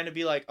had to kind of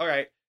be like, all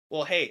right,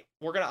 well, hey,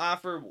 we're going to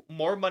offer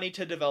more money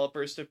to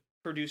developers to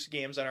produce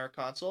games on our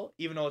console,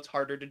 even though it's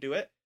harder to do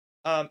it.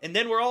 And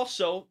then we're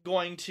also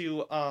going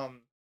to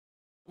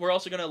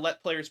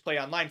let players play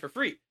online for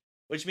free,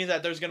 which means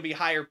that there's going to be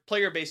higher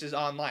player bases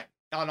online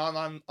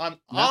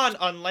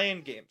on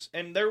LAN games.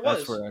 And there was.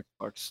 That's where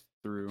Xbox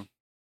threw.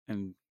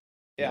 And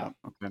yeah.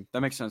 Okay.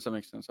 That makes sense.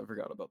 I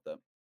forgot about that.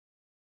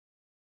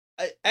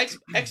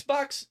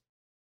 Xbox,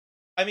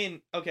 I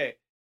mean, okay.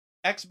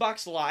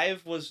 Xbox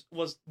Live was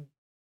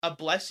a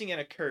blessing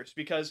and a curse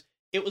because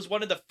it was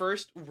one of the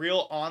first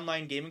real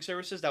online gaming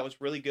services that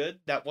was really good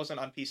that wasn't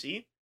on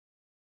PC.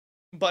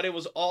 But it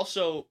was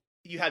also,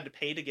 you had to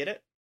pay to get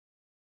it.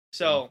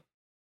 So,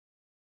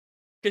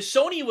 because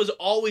Sony was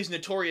always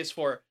notorious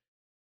for,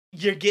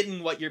 you're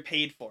getting what you're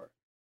paid for.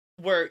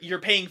 Where you're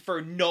paying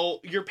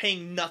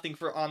nothing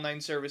for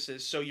online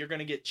services, so you're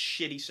gonna get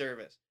shitty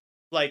service.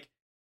 Like,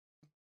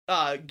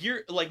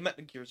 Gears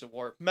of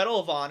War, Medal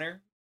of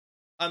Honor,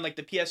 on like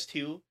the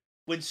PS2,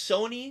 when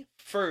Sony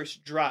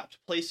first dropped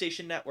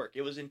PlayStation Network,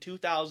 it was in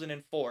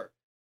 2004,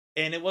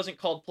 and it wasn't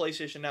called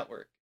PlayStation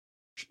Network.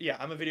 Yeah,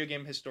 I'm a video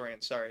game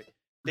historian. Sorry,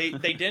 they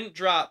didn't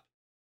drop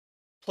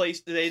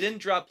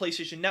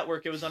PlayStation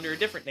Network. It was under a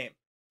different name.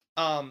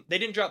 They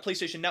didn't drop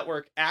PlayStation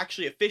Network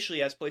actually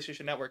officially as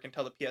PlayStation Network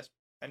until the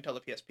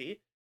PSP.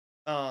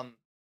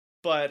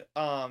 But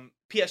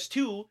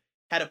PS2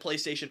 had a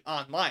PlayStation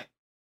Online,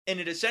 and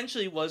it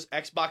essentially was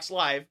Xbox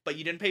Live, but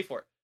you didn't pay for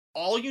it.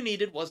 All you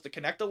needed was to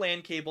connect the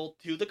LAN cable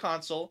to the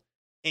console,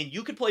 and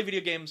you could play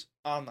video games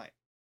online.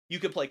 You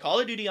could play Call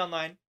of Duty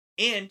online,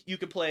 and you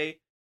could play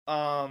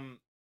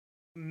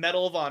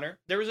Medal of Honor.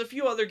 There was a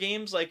few other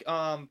games like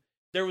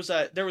there was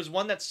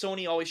one that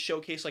Sony always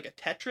showcased, like a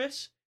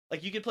Tetris.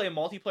 Like, you could play a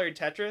multiplayer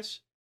Tetris,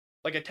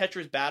 like a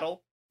Tetris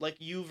battle,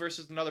 like you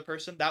versus another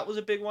person. That was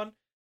a big one.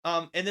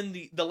 And then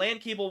the LAN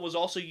cable was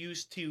also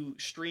used to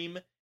stream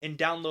and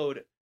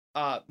download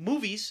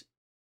movies,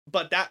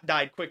 but that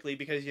died quickly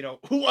because,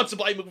 who wants to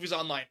buy movies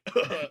online?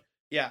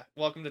 Yeah,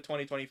 welcome to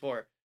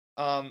 2024.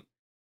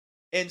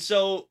 And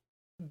so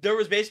there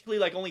was basically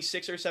like only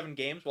 6 or 7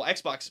 games. Well,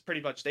 Xbox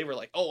pretty much, they were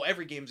like, oh,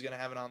 every game's gonna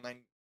have an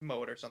online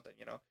mode or something,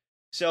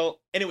 So,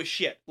 and it was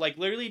shit. Like,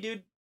 literally,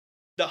 dude,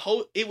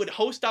 it would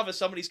host off of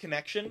somebody's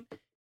connection.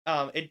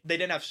 They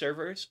didn't have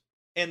servers,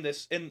 and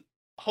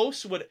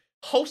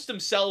hosts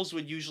themselves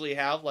would usually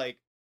have like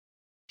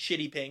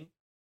shitty ping,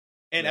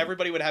 and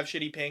everybody would have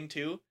shitty ping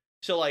too.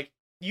 So like,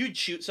 you'd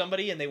shoot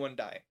somebody and they wouldn't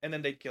die, and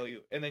then they'd kill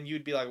you, and then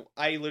you'd be like,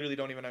 I literally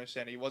don't even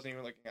understand it. He wasn't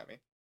even looking at me.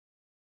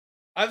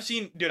 I've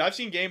seen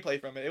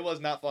gameplay from it. It was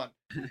not fun.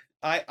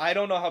 I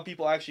don't know how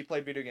people actually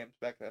played video games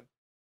back then.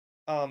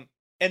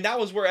 And that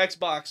was where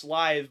Xbox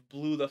Live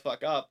blew the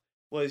fuck up.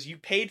 Was you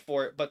paid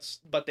for it,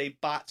 but they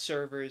bought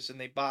servers and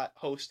they bought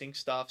hosting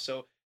stuff.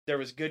 So there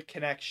was good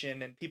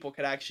connection and people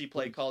could actually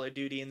play Mm. Call of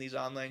Duty and these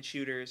online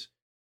shooters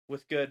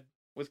with good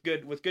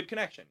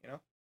connection, you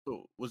know?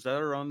 So was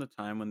that around the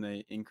time when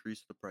they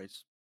increased the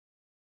price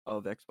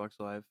of Xbox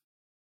Live?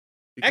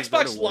 Because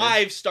right Xbox away,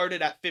 Live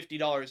started at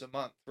 $50 a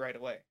month right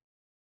away.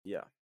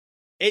 yeah.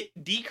 It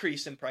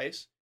decreased in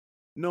price.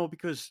 No,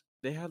 because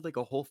they had like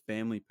a whole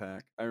family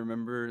pack. I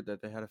remember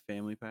that they had a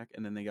family pack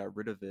and then they got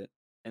rid of it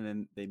and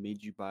then they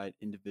made you buy it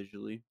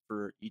individually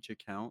for each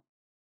account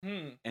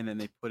Hmm. and then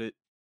they put it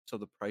so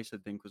the price I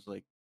think was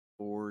like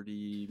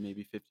 40,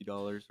 maybe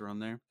 $50 around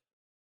there.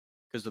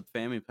 Because the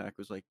family pack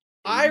was like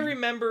I 80,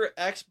 remember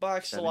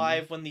Xbox 70.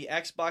 Live when the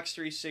Xbox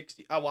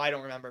 360. Oh, well, I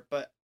don't remember,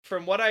 but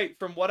from what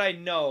I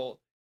know,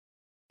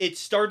 it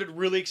started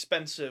really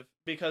expensive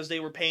because they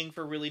were paying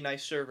for really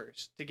nice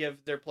servers to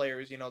give their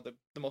players, the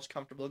most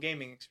comfortable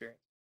gaming experience.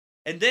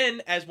 And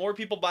then as more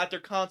people bought their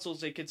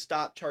consoles, they could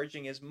stop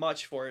charging as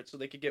much for it so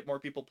they could get more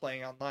people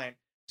playing online.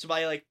 So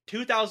by like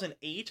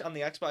 2008 on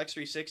the Xbox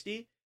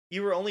 360,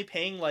 you were only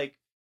paying like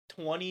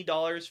 $20,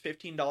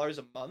 $15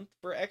 a month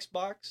for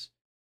Xbox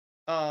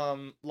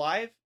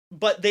Live,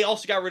 but they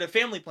also got rid of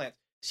family plans.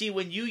 See,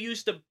 when the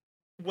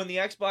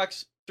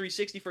Xbox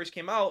 360 first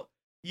came out,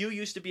 you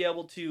used to be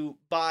able to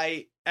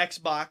buy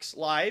Xbox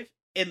Live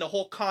and the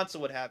whole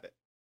console would have it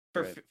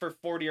for Right. for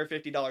 $40 or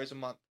 $50 a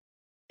month.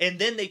 And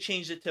then they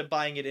changed it to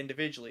buying it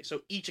individually.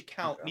 So each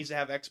account Okay. needs to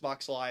have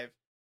Xbox Live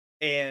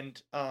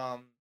and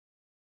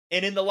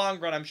in the long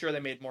run I'm sure they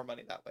made more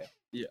money that way.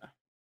 Yeah.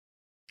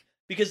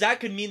 Because that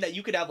could mean that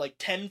you could have like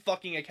 10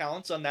 fucking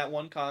accounts on that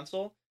one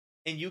console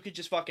and you could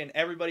just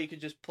everybody could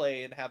just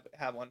play and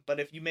have one. But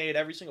if you made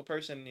every single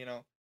person,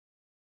 yeah.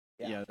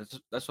 Yeah,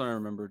 that's when I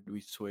remembered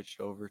we switched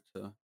over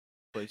to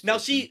Now PlayStation.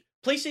 see,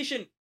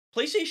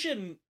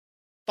 PlayStation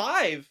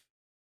 5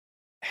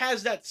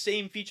 has that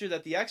same feature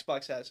that the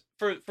Xbox has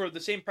for the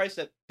same price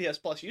that PS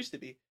Plus used to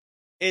be.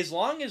 As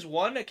long as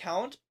one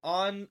account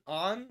on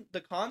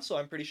the console,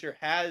 I'm pretty sure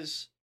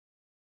has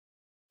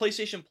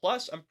PlayStation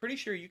Plus, I'm pretty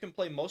sure you can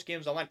play most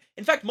games online.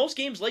 In fact, most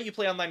games let you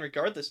play online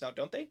regardless now,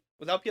 don't they?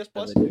 Without PS Yeah,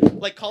 Plus? they do.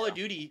 Like Call of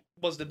Duty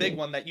was the big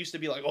one that used to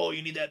be like, oh,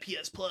 you need that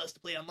PS Plus to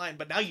play online,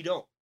 but now you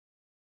don't.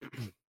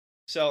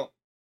 So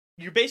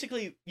you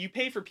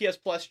pay for PS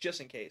Plus just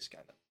in case,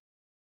 kind of.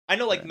 I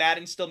know like Right.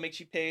 Madden still makes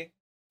you pay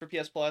for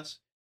PS Plus,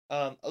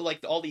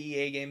 like all the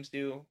EA games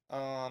do.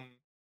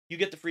 You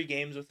get the free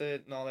games with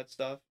it and all that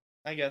stuff.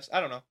 I guess I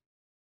don't know.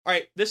 All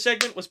right, this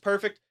segment was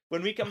perfect.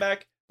 When we come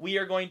back, we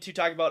are going to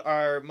talk about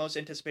our most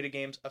anticipated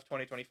games of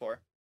 2024.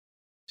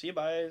 See you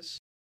guys.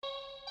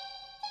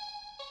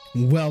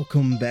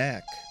 Welcome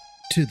back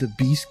to the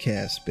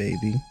Beastcast,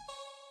 baby.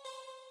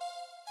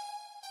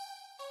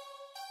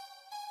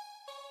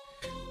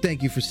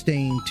 Thank you for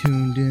staying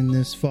tuned in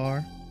this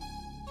far.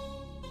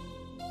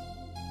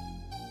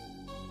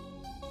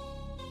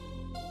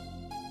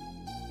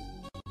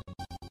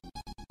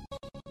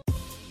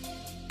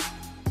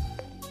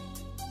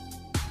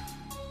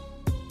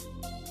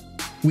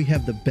 We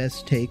have the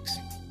best takes,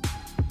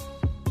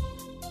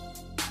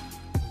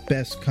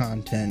 best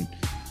content,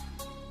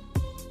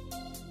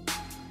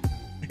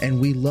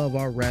 and we love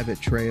our rabbit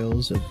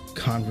trails of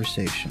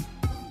conversation.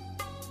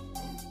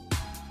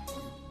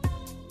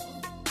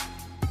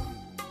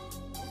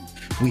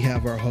 We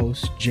have our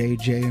hosts,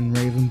 JJ and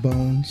Raven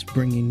Bones,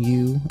 bringing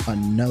you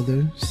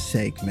another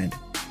segment.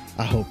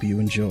 I hope you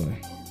enjoy.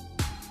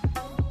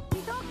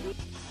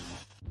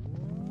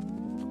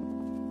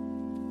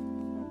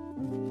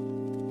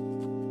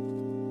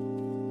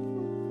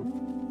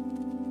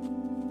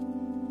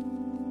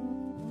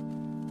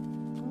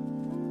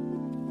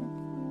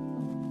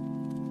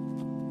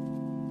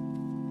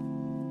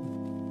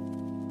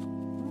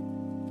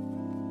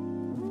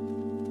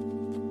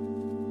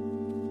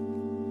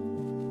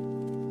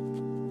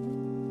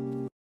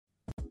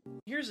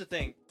 Here's the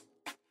thing.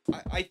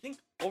 I think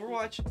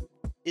Overwatch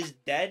is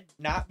dead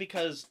not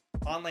because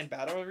online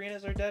battle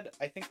arenas are dead.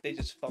 I think they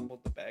just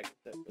fumbled the bag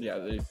with it. Really Yeah,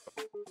 bad.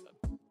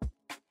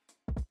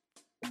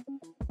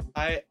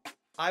 they.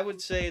 I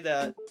would say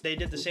that they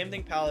did the same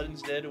thing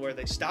Paladins did, where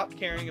they stopped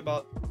caring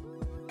about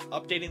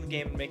updating the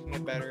game and making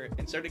it better,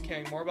 and started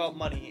caring more about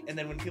money. And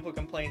then when people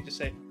complain, just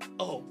say,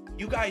 "Oh,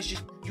 you guys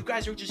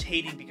are just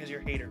hating because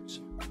you're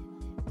haters."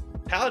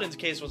 Paladins'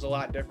 case was a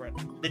lot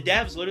different. The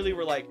devs literally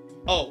were like,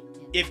 "Oh,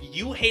 if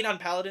you hate on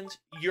Paladins,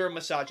 you're a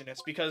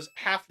misogynist because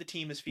half the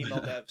team is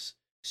female devs.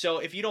 So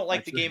if you don't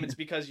like the game, it's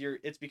because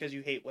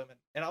you hate women."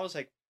 And I was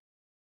like,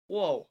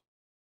 "Whoa."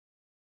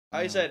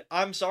 I said,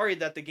 "I'm sorry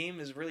that the game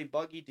is really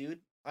buggy,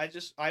 dude.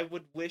 I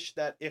would wish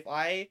that if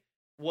I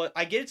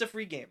get it's a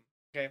free game.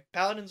 Okay?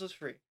 Paladins was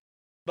free.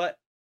 But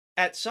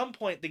at some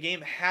point the game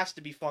has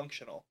to be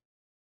functional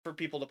for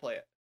people to play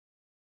it.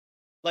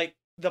 Like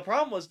the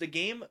problem was the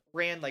game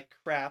ran like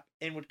crap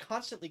and would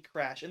constantly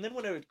crash. And then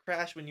when it would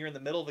crash when you're in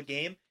the middle of a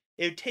game,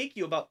 it would take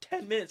you about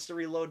 10 minutes to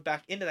reload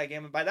back into that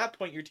game. And by that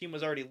point, your team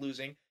was already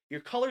losing.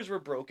 Your colors were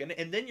broken.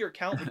 And then your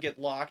account would get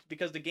locked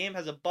because the game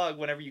has a bug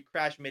whenever you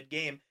crash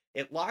mid-game.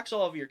 It locks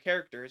all of your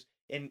characters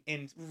and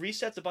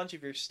resets a bunch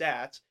of your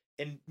stats.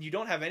 and you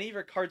don't have any of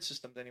your card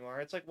systems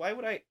anymore. It's like, why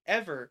would I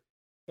ever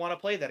want to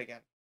play that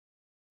again?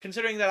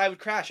 Considering that I would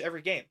crash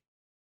every game.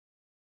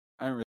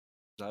 I didn't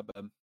realize that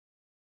bad.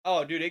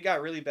 Oh, dude, it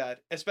got really bad.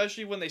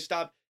 Especially when they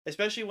stopped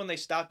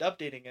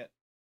updating it.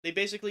 They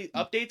basically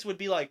updates would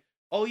be like,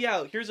 "Oh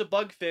yeah, here's a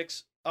bug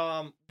fix.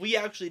 We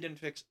actually didn't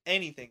fix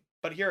anything,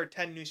 but here are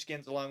 10 new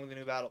skins along with a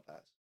new battle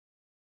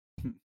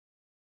pass."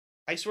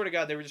 I swear to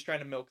God, they were just trying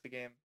to milk the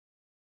game.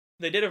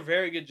 They did a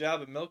very good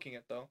job of milking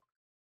it, though.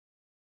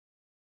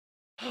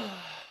 All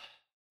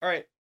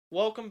right,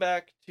 welcome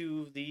back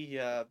to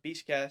the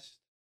Beastcast,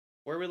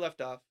 where we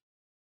left off.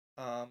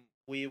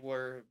 We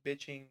were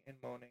bitching and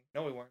moaning.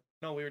 No, we weren't.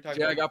 No, we were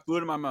talking. Yeah, I got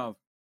food in my mouth.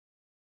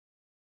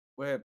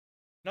 Wait.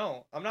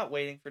 No, I'm not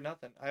waiting for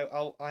nothing.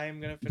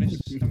 I'm gonna finish.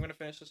 I'm gonna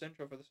finish this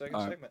intro for the second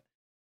segment.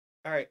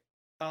 All right.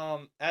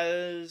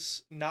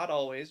 As not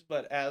always,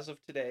 but as of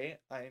today,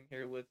 I am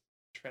here with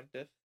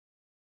Trentif.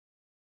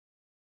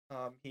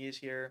 He is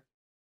here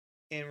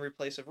in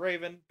replace of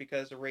Raven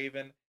because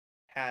Raven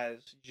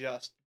has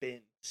just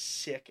been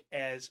sick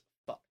as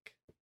fuck.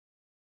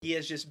 He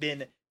has just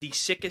been the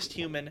sickest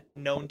human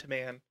known to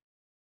man.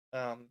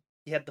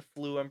 He had the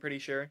flu, I'm pretty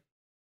sure.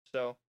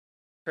 So,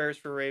 prayers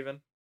for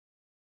Raven.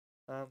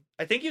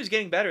 I think he was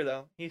getting better,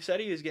 though. He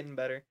said he was getting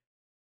better.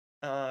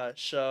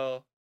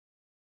 So,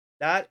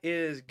 that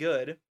is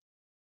good.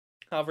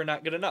 However,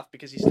 not good enough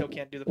because he still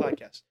can't do the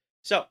podcast.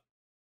 So,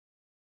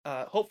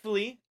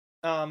 hopefully,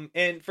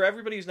 and for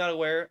everybody who's not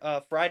aware,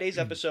 Friday's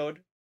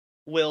episode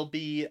will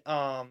be,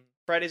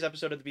 Friday's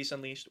episode of The Beast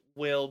Unleashed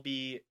will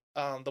be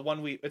the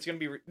one it's going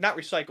to be not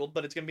recycled,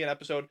 but it's going to be an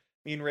episode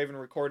me and Raven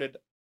recorded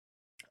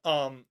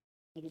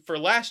for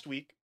last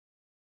week,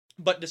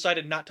 but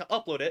decided not to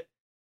upload it.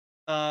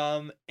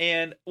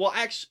 And well,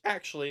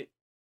 actually,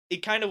 it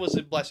kind of was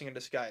a blessing in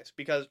disguise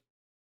because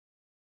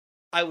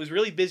I was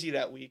really busy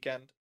that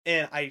weekend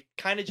and I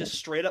kind of just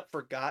straight up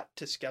forgot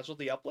to schedule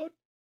the upload.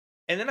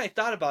 And then I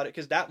thought about it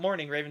because that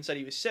morning Raven said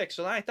he was sick.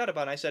 So then I thought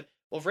about it and I said,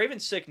 well, if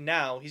Raven's sick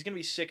now, he's going to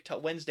be sick till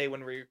Wednesday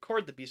when we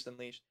record the Beast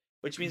Unleashed,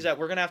 which means that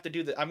we're going to have to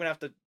I'm going to have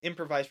to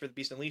improvise for the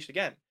Beast Unleashed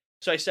again.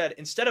 So I said,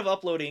 instead of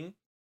uploading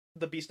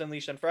the Beast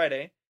Unleashed on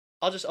Friday,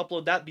 I'll just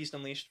upload that Beast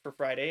Unleashed for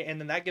Friday.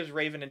 And then that gives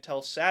Raven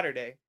until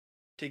Saturday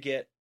to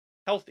get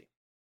healthy.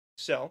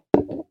 So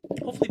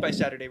hopefully by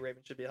Saturday,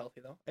 Raven should be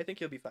healthy, though. I think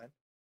he'll be fine.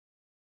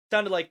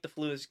 Sounded like the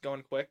flu is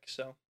going quick,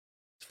 so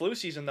it's flu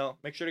season, though.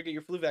 Make sure to get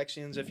your flu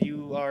vaccines if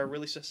you are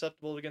really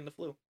susceptible to getting the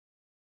flu.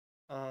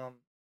 I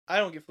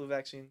don't get flu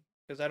vaccine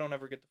because I don't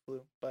ever get the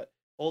flu, but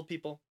old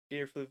people, get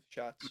your flu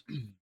shots. All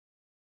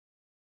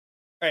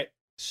right,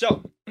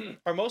 so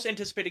our most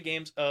anticipated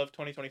games of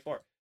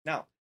 2024.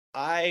 Now,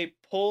 I'm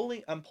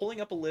pulling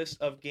up a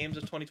list of games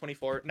of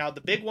 2024. Now, the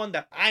big one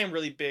that I am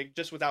really big,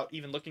 just without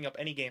even looking up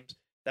any games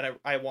that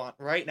I want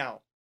right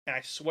now, and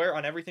I swear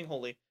on everything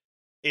holy,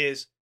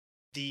 is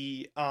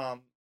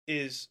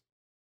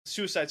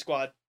Suicide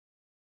Squad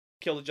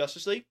Kill the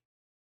Justice League.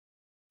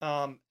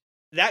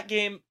 That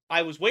game,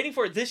 I was waiting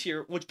for it this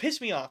year, which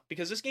pissed me off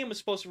because this game was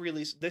supposed to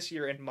release this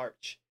year in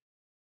March.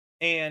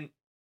 And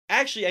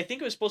actually, I think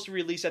it was supposed to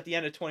release at the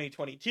end of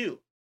 2022.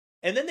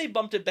 And then they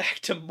bumped it back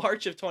to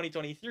March of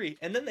 2023.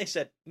 And then they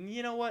said,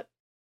 you know what?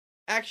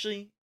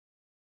 Actually,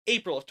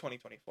 April of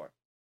 2024.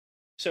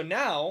 So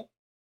now,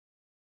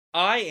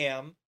 I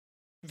am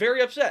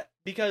very upset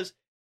because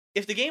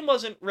if the game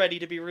wasn't ready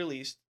to be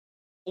released,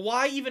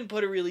 why even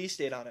put a release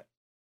date on it?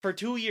 For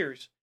 2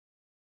 years.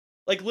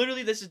 Like,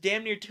 literally, this is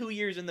damn near 2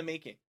 years in the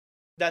making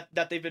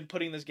that they've been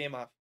putting this game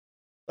off.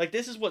 Like,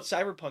 this is what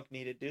Cyberpunk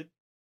needed, dude.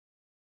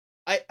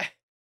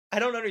 I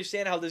don't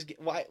understand how this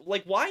why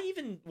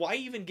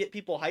even get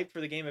people hyped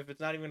for the game if it's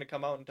not even going to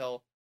come out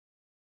until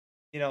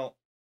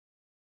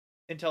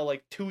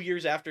like 2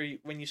 years after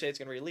when you say it's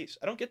going to release.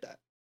 I don't get that.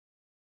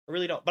 I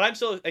really don't. But I'm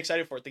still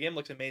excited for it. The game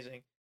looks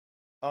amazing.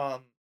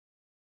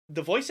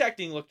 The voice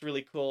acting looked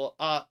really cool.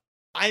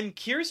 I'm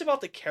curious about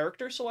the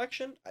character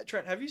selection.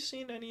 Trent, have you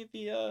seen any of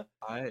the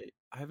I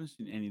haven't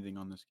seen anything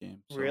on this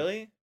game. So.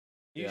 Really?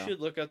 You Yeah. should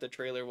look at the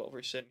trailer while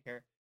we're sitting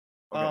here.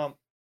 Okay.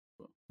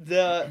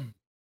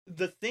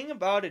 The thing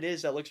about it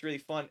is that looks really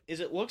fun is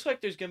it looks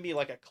like there's gonna be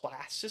like a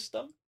class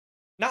system,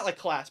 not like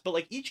class, but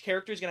like each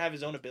character is gonna have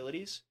his own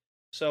abilities.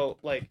 So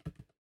like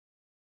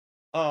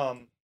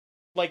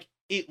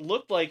it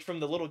looked like from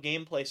the little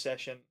gameplay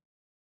session,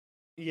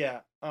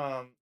 yeah,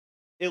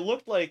 it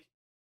looked like.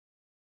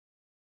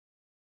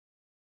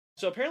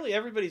 So apparently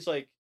everybody's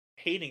like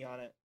hating on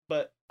it,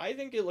 but I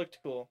think it looked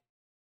cool.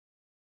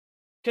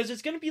 Cause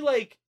it's gonna be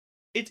like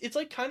it's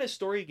like kind of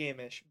story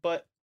game-ish,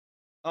 but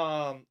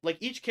like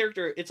each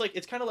character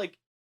it's kind of like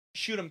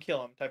shoot 'em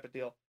kill 'em type of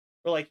deal.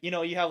 Or like,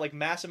 you have like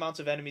mass amounts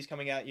of enemies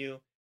coming at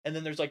you, and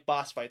then there's like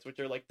boss fights, which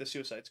are like the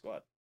Suicide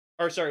Squad.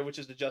 Or sorry, which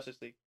is the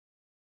Justice League.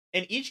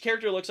 And each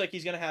character looks like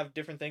he's gonna have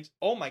different things.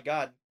 Oh my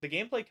god, the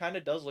gameplay kind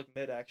of does look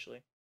mid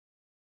actually.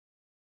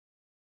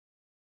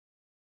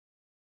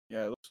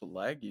 Yeah, it looks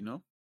laggy,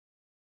 no?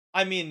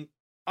 I mean,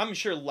 I'm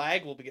sure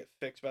lag will get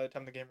fixed by the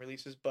time the game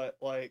releases, but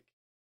like,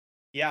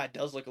 yeah, it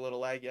does look a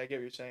little laggy. I get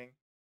what you're saying.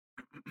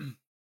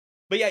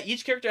 But yeah,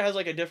 each character has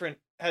like a different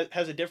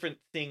has a different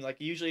thing, like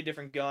usually a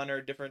different gun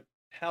or different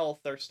health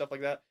or stuff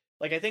like that.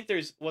 Like I think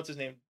there's what's his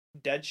name,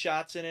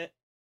 Deadshot's in it.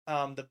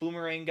 The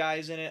Boomerang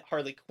guy's in it.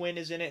 Harley Quinn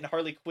is in it, and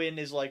Harley Quinn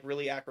is like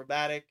really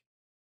acrobatic.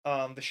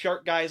 The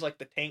Shark guy is like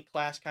the tank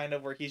class kind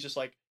of, where he's just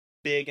like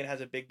big and has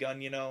a big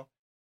gun, you know.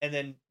 And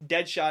then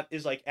Deadshot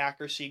is like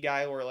accuracy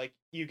guy, where like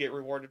you get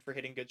rewarded for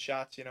hitting good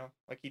shots, you know.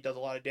 Like he does a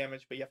lot of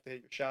damage, but you have to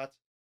hit your shots.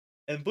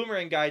 And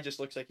Boomerang guy just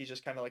looks like he's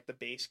just kind of like the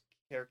base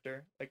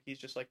character, like he's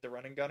just like the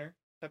running gunner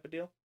type of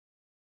deal.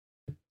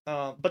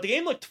 But the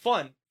game looked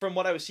fun from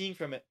what I was seeing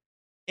from it,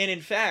 and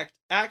in fact,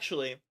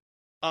 actually,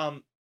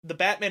 the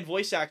Batman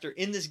voice actor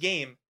in this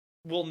game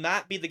will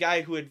not be the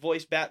guy who had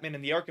voiced Batman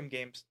in the Arkham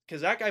games,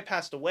 because that guy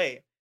passed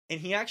away, and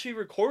he actually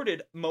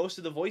recorded most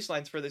of the voice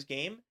lines for this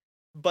game,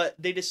 but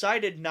they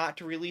decided not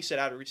to release it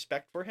out of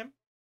respect for him,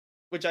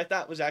 which I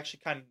thought was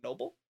actually kind of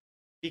noble,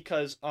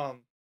 because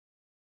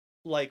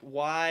like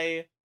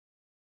why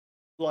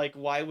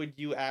would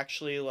you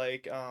actually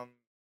like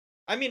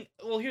I mean,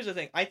 well, here's the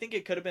thing. I think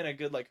it could have been a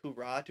good like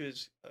hoorah to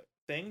his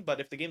thing,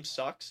 but if the game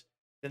sucks,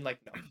 then like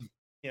no,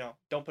 you know,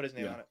 don't put his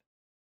name on it.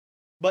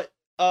 But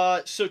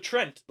so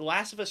Trent, The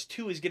Last of Us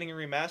 2 is getting a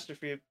remaster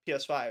for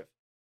PS5,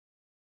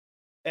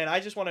 and I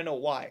just want to know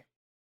why.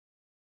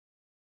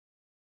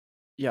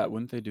 Yeah,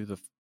 wouldn't they do the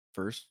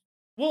first?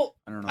 Well,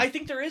 I don't know. I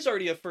think there is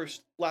already a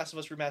first Last of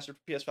Us remastered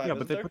for PS5. Yeah,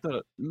 but they there? put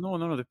that.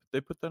 No,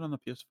 they put that on the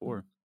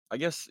PS4. I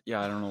guess.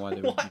 Yeah, I don't know why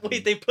they would.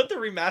 Wait, they put the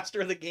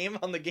remaster of the game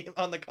on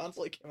the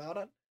console it came out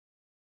on?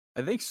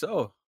 I think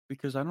so,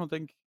 because I don't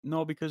think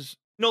because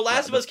no,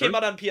 Last of Us came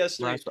out on PS3.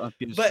 Last on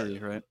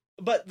PS3, right?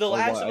 But The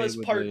Last of why Us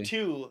would Part they-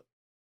 2,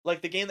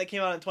 like the game that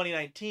came out in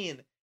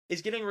 2019,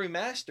 is getting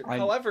remastered. I-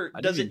 However,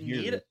 I does didn't it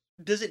hear need this.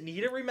 does it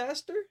need a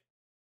remaster?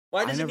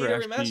 Why I does it need never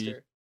a actually-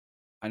 remaster?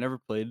 I never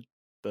played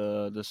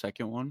the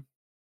second one,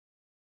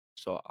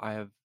 so I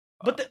have.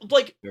 But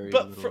very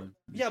but little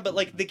yeah, but information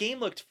like on the that. game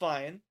looked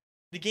fine.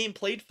 The game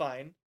played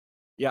fine.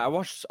 Yeah, I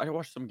watched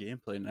some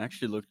gameplay and it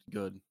actually looked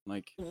good.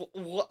 Like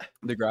What?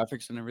 the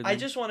graphics and everything. I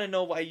just want to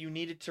know why you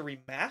needed to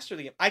remaster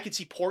the game. I could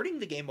see porting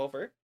the game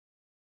over,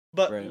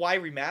 but Right. why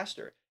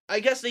remaster? I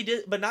guess they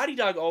did, but Naughty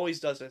Dog always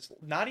does this.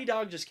 Naughty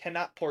Dog just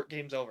cannot port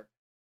games over.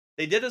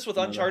 They did this with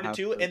No, they Uncharted have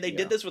 2, to, and they yeah.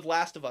 did this with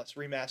Last of Us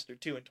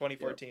Remastered 2 in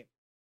 2014.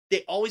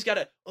 They always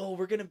gotta,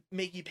 we're gonna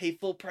make you pay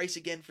full price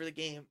again for the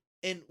game,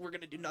 and we're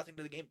gonna do nothing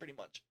to the game pretty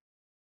much.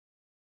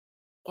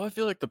 Well, I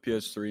feel like the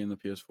PS3 and the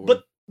PS4.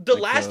 But The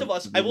like Last the- of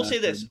Us, the I will say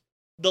this. remastered.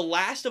 The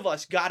Last of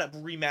Us got a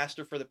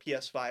remaster for the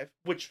PS5,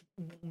 which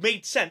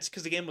made sense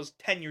because the game was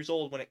 10 years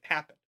old when it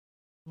happened.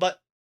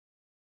 But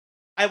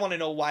I want to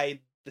know why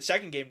the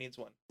second game needs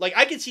one. Like,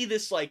 I could see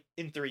this, like,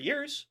 in 3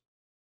 years,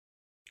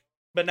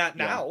 but not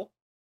Yeah. now.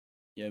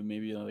 Yeah,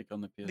 maybe like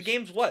on the PS. The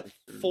game's what? six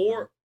or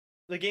 4?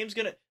 The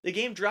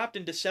game dropped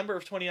in December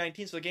of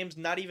 2019, so the game's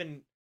not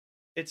even,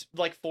 it's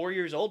like 4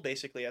 years old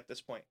basically at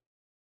this point.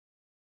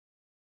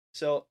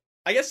 So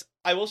I guess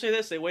I will say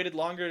this: they waited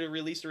longer to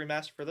release the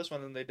remaster for this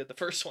one than they did the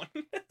first one.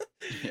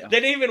 Yeah. They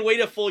didn't even wait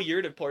a full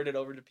year to port it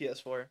over to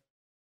PS4.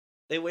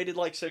 They waited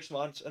like 6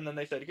 months, and then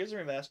they said, "Here's a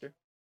remaster."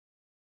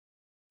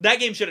 That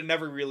game should have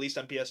never released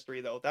on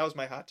PS3, though. That was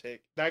my hot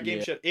take. That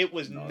game Yeah, it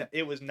was no, not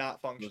It was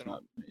functional.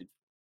 not made.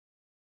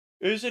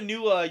 There's a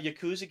new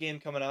Yakuza game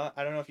coming out.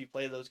 I don't know if you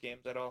play those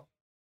games at all.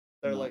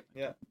 They're No. like,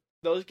 yeah,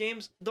 those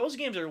games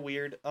are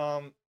weird.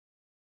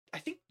 I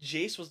think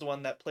Jace was the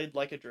one that played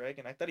Like a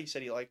Dragon. I thought he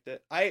said he liked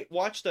it. I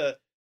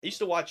used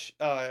to watch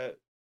a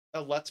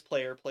Let's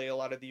Player play a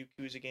lot of the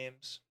Yakuza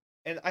games,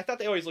 and I thought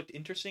they always looked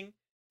interesting.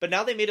 But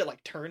now they made it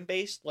like turn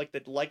based, like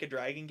the Like a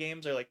Dragon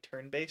games are like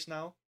turn based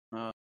now.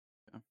 Yeah.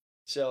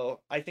 So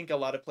I think a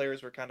lot of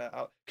players were kind of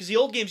out, because the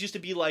old games used to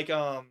be like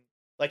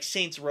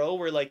Saints Row,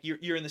 where like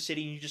you're in the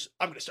city and you just,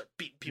 I'm gonna start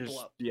beating people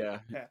up. Yeah.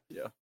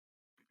 Yeah.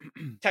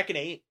 Tekken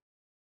 8.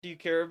 Do you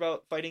care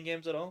about fighting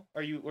games at all?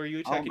 Were you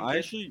a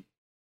Tekken kid?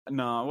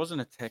 No, I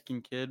wasn't a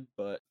Tekken kid,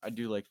 but I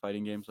do like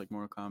fighting games like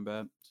Mortal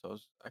Kombat. So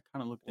I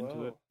kind of looked into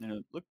it, Whoa. and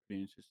it looked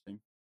pretty interesting.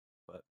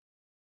 But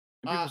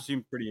and people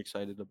seem pretty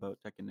excited about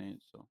Tekken 8.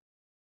 So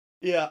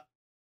Yeah.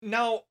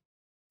 Now,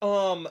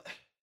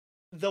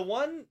 the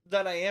one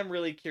that I am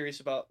really curious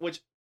about,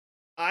 which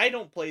I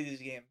don't play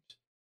these games,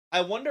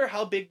 I wonder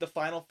how big the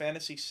Final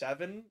Fantasy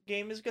VII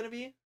game is going to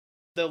be.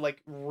 The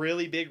like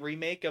really big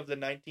remake of the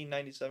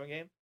 1997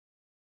 game.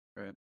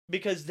 Right.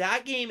 Because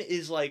that game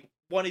is like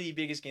one of the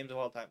biggest games of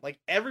all time. Like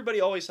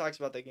everybody always talks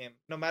about that game,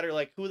 no matter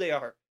like who they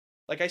are.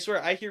 Like I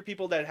swear, I hear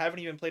people that haven't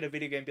even played a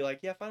video game be like,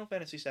 "Yeah, Final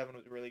Fantasy VII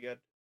was really good."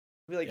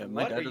 I'll be like, yeah,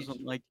 my "What dad are you?"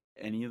 doesn't like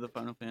any of the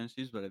Final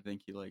Fantasies, but I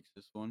think he likes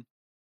this one.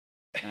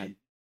 And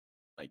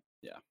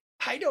yeah.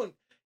 I don't,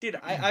 dude.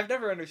 I've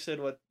never understood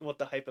what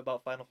the hype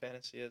about Final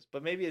Fantasy is,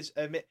 but maybe it's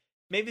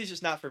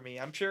just not for me.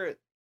 I'm sure.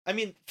 I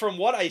mean, from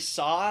what I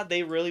saw,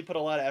 they really put a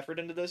lot of effort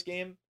into this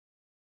game.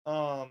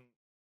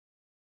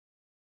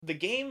 The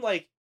game,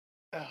 like,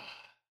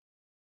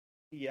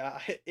 yeah,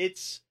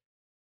 it's.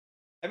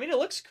 I mean, it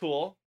looks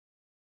cool.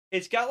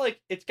 It's got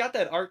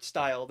that art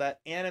style, that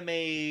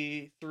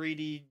anime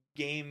 3D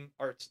game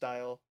art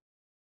style.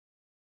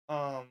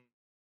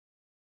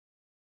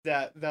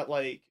 that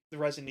like the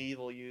Resident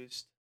Evil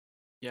used.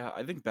 Yeah,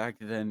 I think back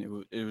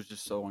then it was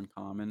just so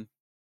uncommon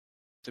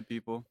to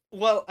people.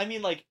 Well, I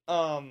mean, like,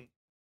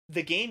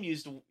 the game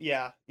used,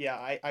 I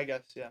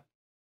guess, yeah.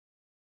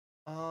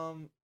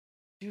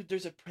 Dude,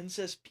 there's a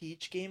Princess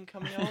Peach game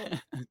coming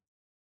out. She's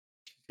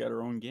got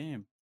her own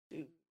game.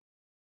 Dude,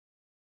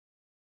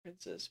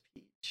 Princess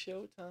Peach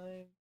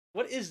Showtime.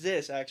 What is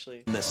this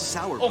actually? The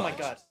Sour Oh my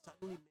god.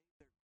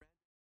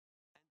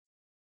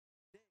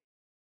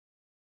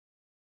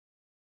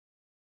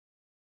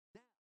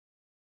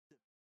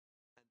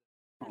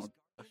 Oh,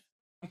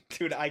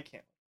 Dude, I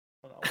can't.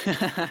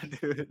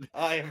 dude.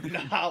 I am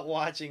not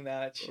watching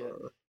that shit.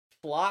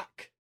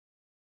 Flock.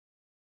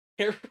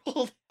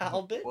 Harold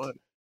Albert. What?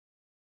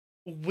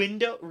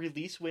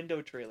 Release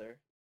window trailer.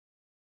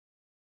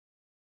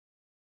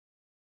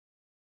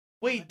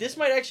 Wait, this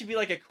might actually be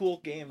like a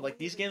cool game. Like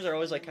these games are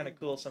always like kind of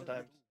cool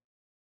sometimes.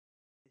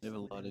 They have a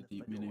lot of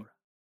deep meaning.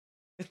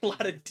 A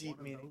lot of deep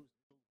meaning.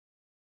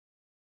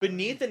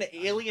 Beneath an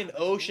alien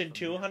ocean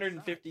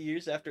 250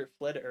 years after it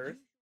fled Earth.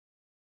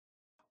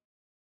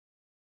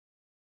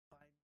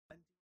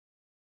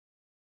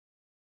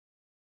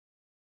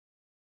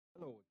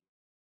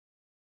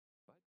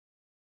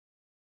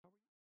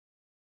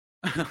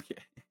 Okay.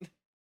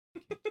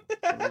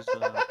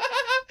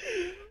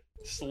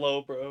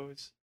 Slow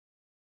bros.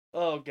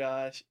 Oh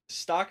gosh.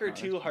 Stalker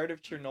 2 Heart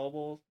of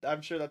Chernobyl.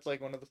 I'm sure that's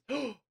like one of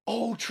those.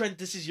 Oh, Trent,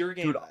 this is your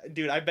game.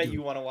 Dude, I bet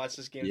you want to watch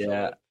this game.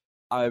 Yeah.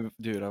 I've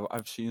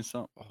seen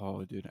some.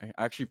 Oh, dude, I'm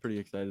actually pretty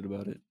excited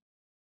about it.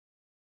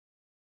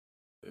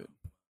 Dude.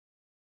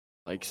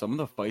 Like some of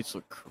the fights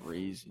look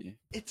crazy.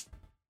 It's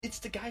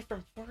the guy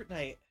from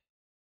Fortnite.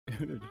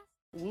 Dude.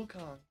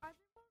 Wukong.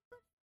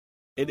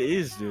 It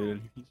is,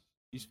 dude.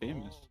 He's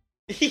famous.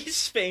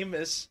 He's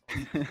famous.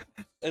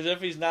 As if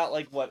he's not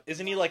like what?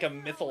 Isn't he like a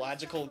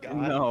mythological god?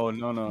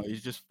 No.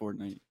 He's just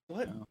Fortnite.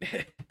 What? No.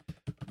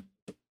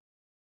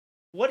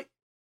 What?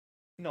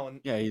 No.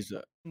 Yeah, he's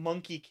a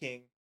Monkey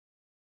King.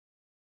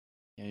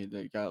 Yeah,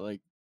 they got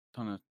like a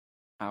ton of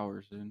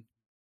powers, dude.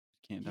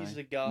 Can't die. He's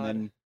a god. And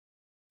then,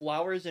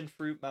 Flowers and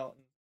Fruit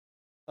Mountain.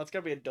 That's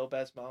gotta be a dope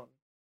ass mountain.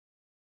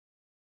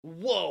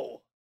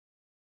 Whoa!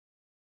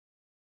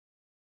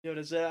 Yo,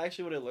 is that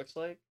actually what it looks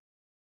like?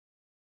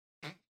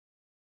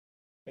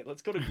 Wait,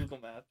 let's go to Google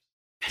Maps.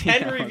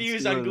 10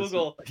 reviews on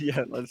Google.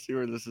 Yeah, let's see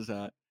where this is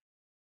at.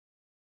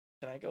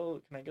 Can I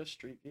go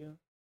Street View?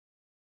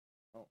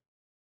 Oh.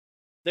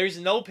 There's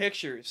no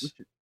pictures.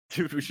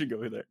 Dude, we should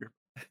go there.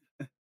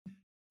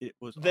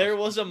 There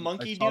was a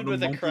monkey dude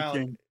with a crown.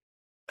 King.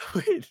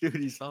 Wait, dude,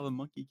 he saw the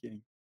Monkey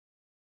King.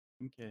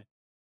 Okay.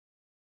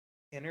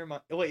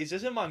 Wait, is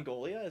this in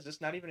Mongolia? Is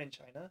this not even in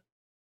China?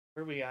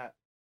 Where are we at?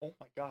 Oh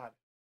my god.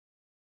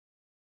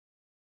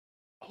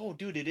 Oh,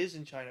 dude, it is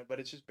in China, but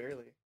it's just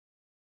barely.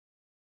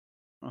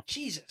 Huh.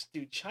 Jesus,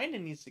 dude, China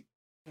needs to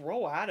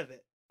grow out of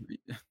it.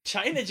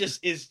 China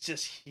is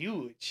just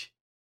huge.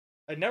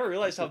 I never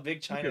realized how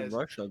big China is.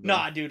 Russia,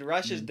 nah, dude,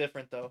 Russia's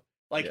different though.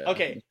 Like, Yeah,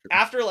 okay,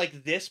 after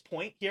like this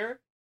point here,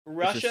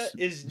 Russia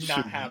is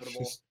not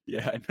habitable.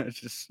 Yeah, I know,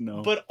 it's just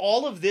snow. But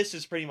all of this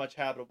is pretty much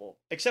habitable,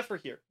 except for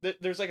here.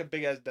 There's like a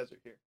big ass desert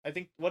here. I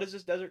think, what is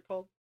this desert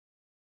called?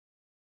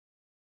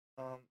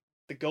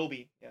 The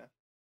Gobi, yeah,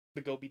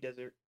 the Gobi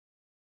Desert.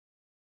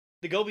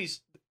 The Gobi's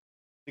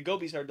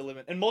hard to live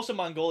in, and most of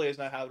Mongolia is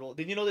not habitable.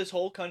 Did you know this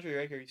whole country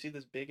right here? You see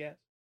this big ass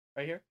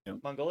right here? Yep.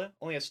 Mongolia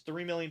only has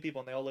 3 million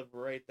people, and they all live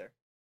right there.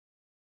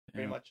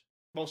 Pretty Yeah. much,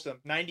 most of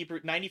them.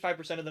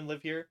 95% of them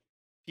live here.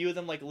 Few of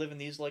them like live in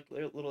these like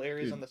little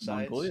areas Dude, on the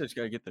sides. Mongolia's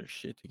gotta get their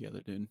shit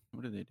together, dude.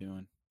 What are they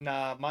doing?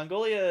 Nah,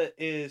 Mongolia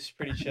is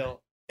pretty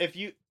chill. If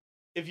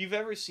you've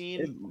ever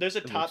seen, there's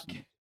a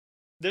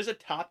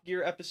Top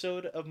Gear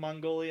episode of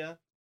Mongolia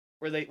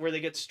where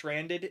they get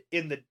stranded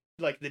in the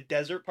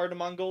desert part of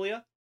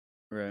Mongolia.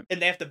 Right.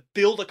 And they have to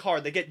build a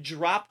car. They get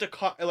dropped a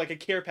car, like a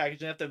care package,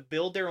 and they have to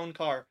build their own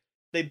car.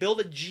 They build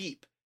a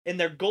Jeep, and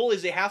their goal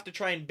is they have to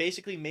try and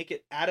basically make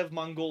it out of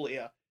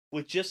Mongolia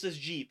with just this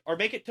Jeep, or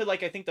make it to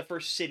like I think the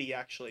first city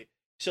actually.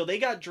 So they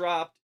got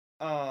dropped,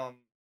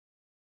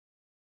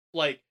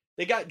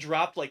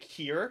 like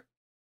here,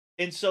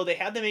 and so they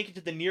had to make it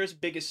to the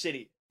nearest biggest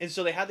city, and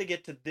so they had to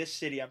get to this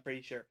city. I'm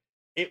pretty sure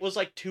it was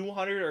like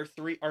 200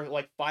 or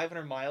like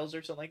 500 miles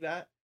or something like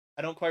that.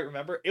 I don't quite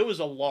remember. It was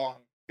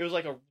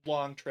like a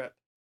long trip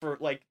for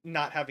like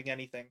not having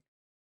anything.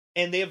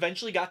 And they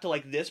eventually got to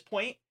like this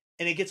point,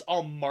 and it gets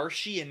all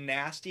marshy and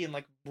nasty and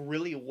like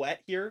really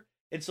wet here.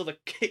 And so the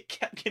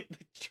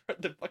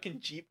fucking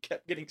Jeep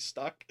kept getting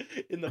stuck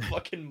in the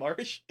fucking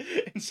marsh.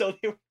 And so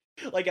they were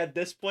like, at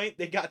this point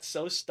they got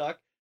so stuck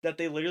that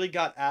they literally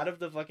got out of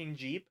the fucking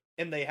Jeep,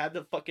 and they had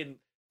to fucking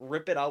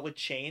rip it out with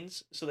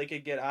chains so they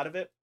could get out of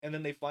it. And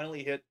then they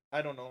finally hit,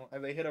 I don't know,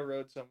 they hit a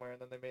road somewhere,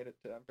 and then they made it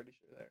to, I'm pretty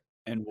sure there.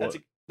 And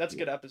That's a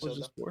good episode. What was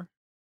this for?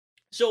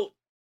 So,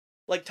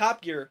 like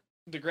Top Gear,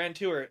 the Grand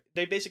Tour,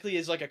 they basically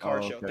is like a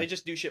car show. Okay. They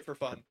just do shit for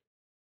fun.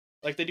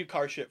 Like they do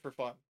car shit for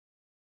fun.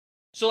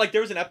 So like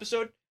there was an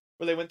episode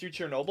where they went through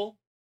Chernobyl.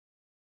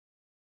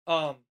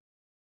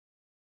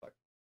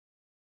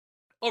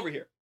 Over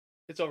here.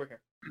 It's over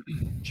here.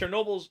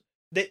 Chernobyl's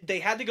they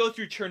had to go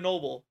through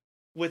Chernobyl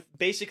with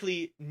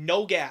basically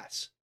no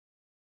gas.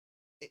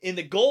 And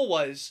the goal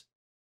was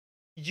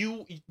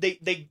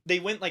they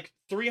went like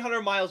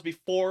 300 miles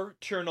before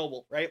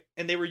Chernobyl, right?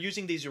 And they were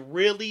using these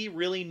really,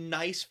 really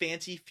nice,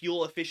 fancy,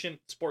 fuel efficient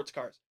sports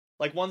cars,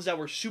 like ones that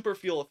were super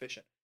fuel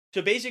efficient.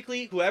 So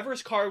basically,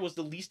 whoever's car was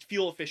the least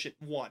fuel efficient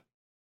won.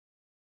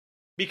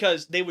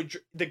 Because the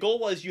goal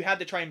was you had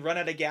to try and run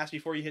out of gas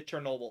before you hit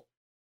Chernobyl.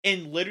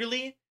 And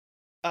literally,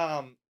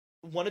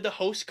 one of the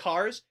host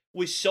cars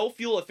was so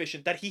fuel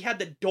efficient that he had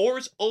the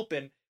doors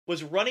open,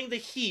 was running the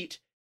heat,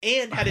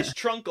 and had his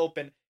trunk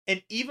open.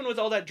 And even with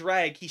all that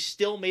drag, he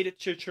still made it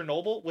to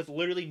Chernobyl with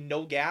literally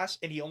no gas,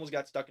 and he almost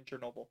got stuck in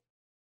Chernobyl.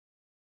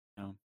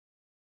 No.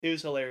 It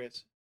was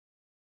hilarious.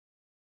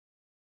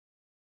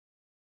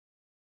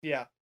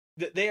 Yeah.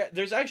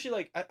 There's actually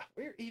like,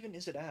 where even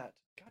is it at?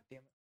 God damn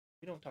it.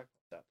 We don't talk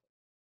about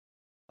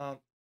that.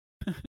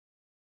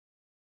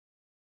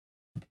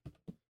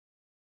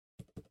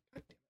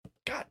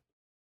 God.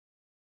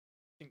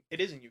 It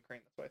is in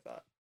Ukraine, that's what I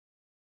thought.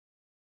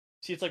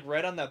 See, it's like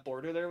right on that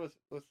border there with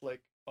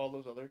like all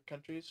those other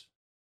countries.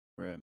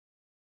 Right.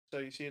 So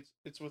you see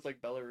it's with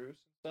like Belarus and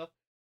stuff.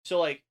 So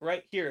like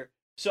right here.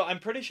 So I'm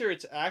pretty sure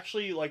it's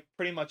actually like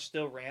pretty much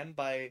still ran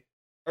by,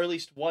 or at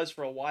least was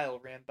for a while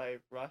ran by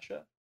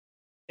Russia.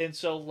 And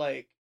so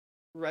like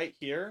right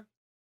here,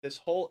 this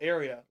whole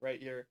area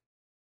right here,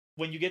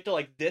 when you get to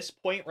like this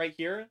point right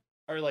here,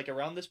 or like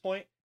around this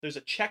point, there's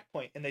a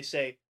checkpoint and they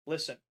say,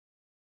 listen,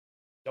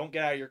 don't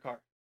get out of your car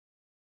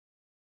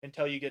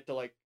until you get to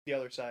like the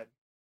other side.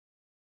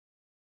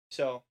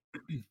 So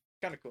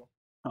kind of cool.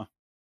 Huh.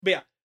 But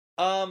yeah.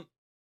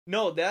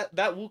 No, that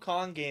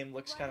Wukong game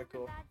looks kind of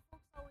cool.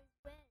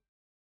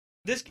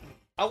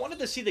 I wanted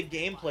to see the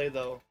gameplay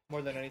though,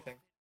 more than anything.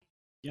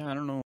 Yeah, I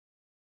don't know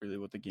really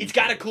what the game. It's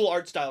got a cool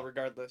art style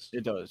regardless.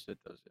 It does,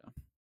 yeah.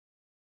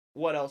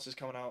 What else is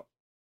coming out?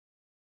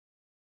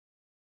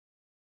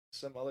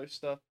 Some other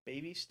stuff.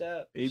 Baby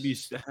steps. Baby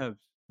steps.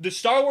 The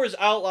Star Wars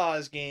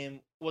Outlaws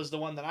game was the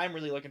one that I'm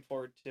really looking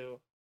forward to.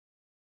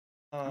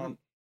 I haven't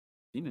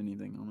seen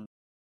anything on it.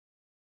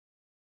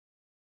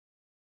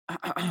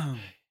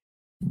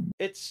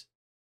 It's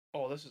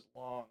this is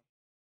long.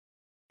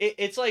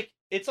 It's like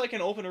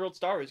an open world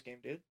Star Wars game,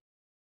 dude.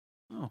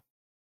 Oh,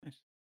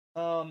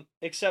 nice.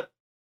 Except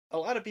a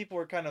lot of people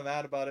were kind of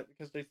mad about it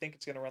because they think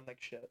it's gonna run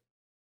like shit.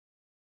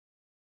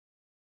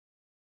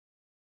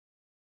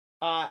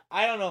 I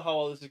don't know how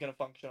well this is gonna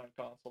function on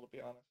console, to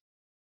be honest.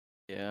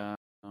 Yeah.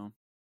 No.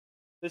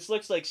 This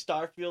looks like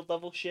Starfield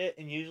level shit,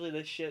 and usually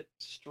this shit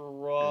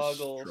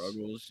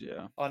struggles.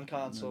 Yeah. On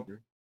console.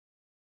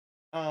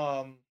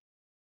 Hollow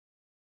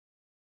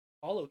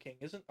King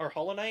isn't, or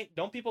Hollow Knight?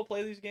 Don't people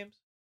play these games?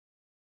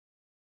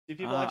 Do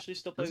people actually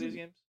still play these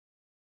games?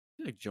 I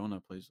feel like Jonah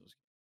plays those games.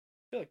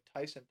 I feel like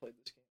Tyson played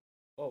this game.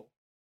 Oh.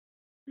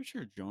 Pretty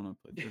sure Jonah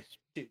played this.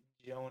 Dude,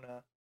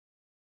 Jonah.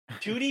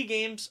 2D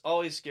games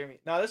always scare me.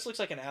 Now this looks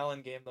like an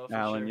Alan game though. For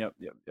Alan, sure.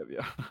 yep.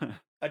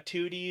 A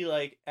 2D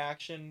like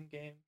action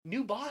game.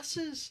 New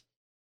bosses?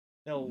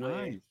 No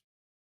way.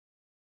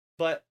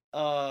 But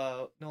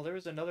no, there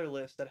was another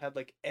list that had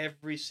like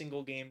every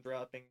single game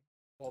dropping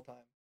all time.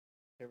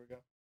 Here we go.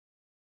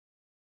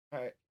 All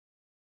right.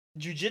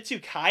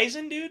 Jujutsu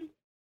Kaisen, dude.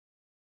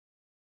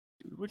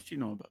 Dude, what you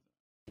know about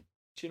that?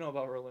 What you know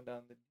about rolling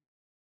down the?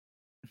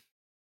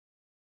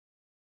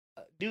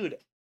 Dude,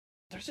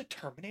 there's a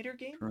Terminator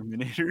game.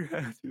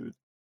 Terminator, dude.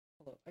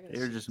 Hold on,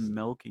 They're just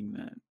milking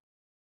that.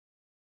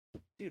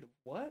 Dude,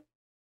 what?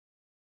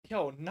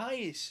 Yo,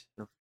 nice.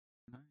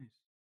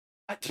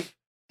 Nice.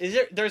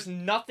 There's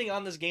nothing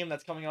on this game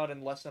that's coming out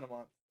in less than a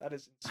month. That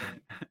is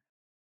insane.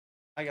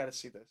 I gotta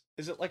see this.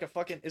 Is it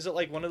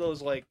like one of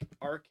those like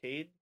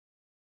arcade?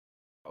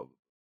 Oh.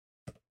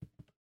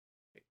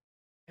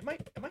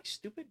 Wait, am I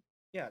stupid?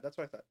 Yeah, that's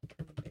what I thought.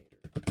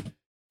 Terminator.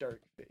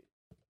 Dark Fate.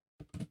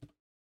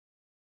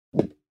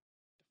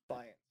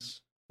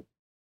 Defiance.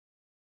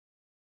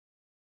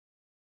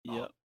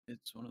 Yep,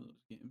 it's one of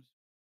those games.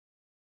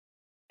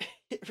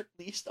 It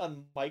released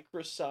on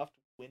Microsoft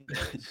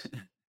Windows.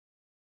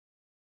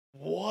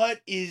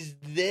 What is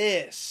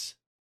this?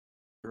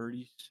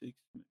 36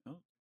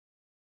 minutes.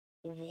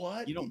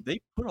 What? You know, they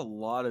put a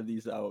lot of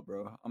these out,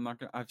 bro.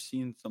 I've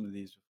seen some of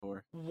these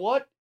before.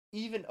 What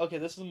even? Okay,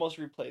 this is the most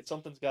replayed.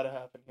 Something's got to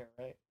happen here,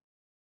 right?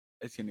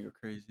 It's gonna go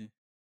crazy.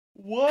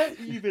 What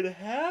even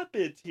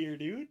happens here,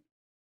 dude?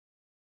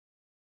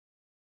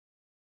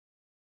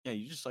 Yeah,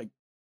 you just like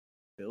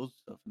build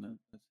stuff and then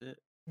that's it.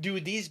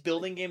 Dude, these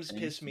building games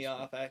piss me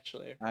off,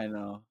 actually. I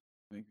know.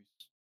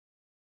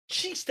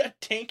 Jeez,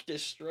 that tank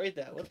destroyed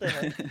that. What the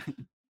heck?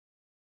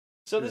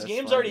 So Dude, this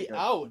game's already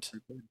out.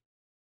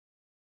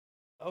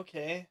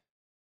 Okay.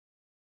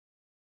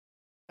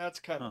 That's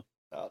kind of.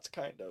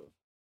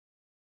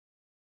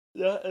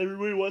 Yeah,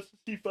 everybody wants to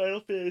see Final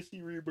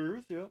Fantasy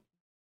Rebirth. Yeah.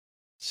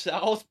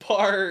 South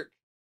Park.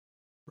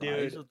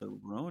 Dude. Rise of the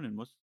Ronin.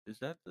 Is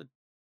that the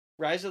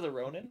Rise of the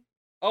Ronin?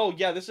 Oh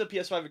yeah, this is a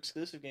PS5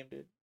 exclusive game,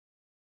 dude.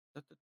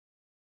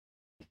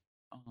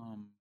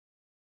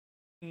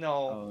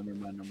 No. Oh,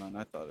 never mind.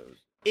 I thought it was.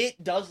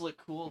 It does look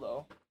cool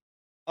though.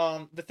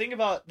 The thing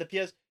about the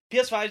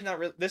PS5 is not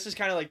really. This is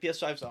kind of like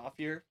PS5's off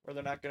year, where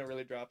they're not gonna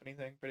really drop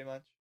anything, pretty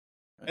much.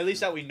 At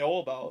least that we know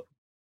about.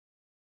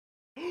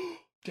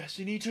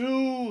 Destiny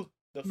 2,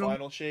 the No.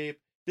 final shape.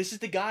 This is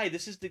the guy.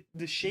 This is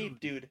the shape,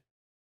 dude.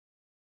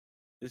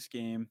 This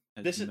game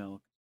has This is-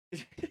 milk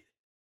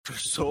for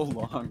so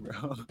long,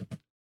 bro.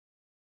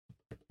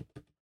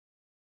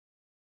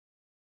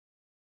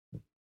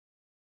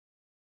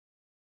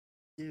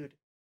 Dude,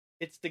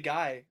 it's the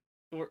guy.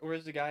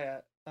 Where's the guy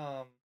at?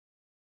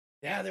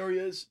 Yeah, there he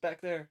is,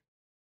 back there.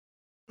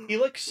 He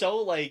looks so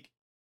like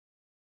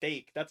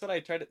fake. That's what I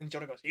tried to. And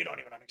Jonah goes, "You don't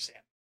even understand."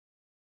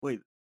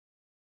 Wait,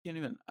 I can't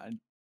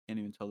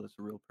even tell that's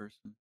a real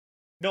person.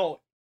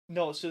 No.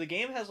 So the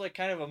game has like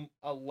kind of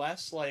a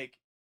less like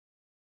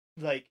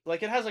it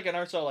has like an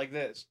art style like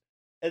this,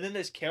 and then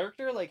this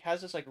character like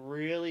has this like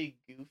really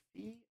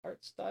goofy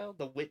art style.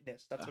 The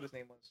Witness. That's what his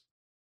name was.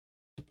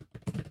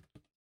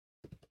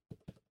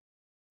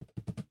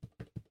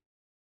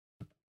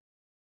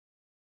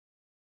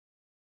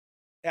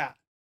 Yeah.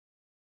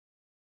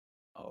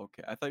 Oh,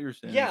 okay. I thought you were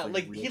saying. Yeah, it was,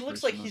 like a real he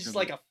looks person. like I was he's gonna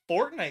like a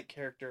Fortnite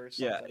character or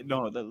Yeah, something.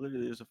 no, that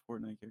literally is a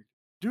Fortnite character,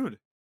 dude.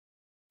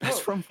 That's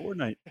Bro. from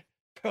Fortnite.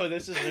 Bro,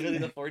 this is literally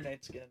the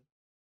Fortnite skin.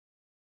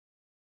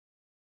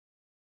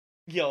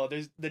 Yo,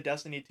 there's the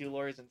Destiny 2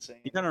 lore is insane.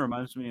 He kind of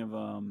reminds me of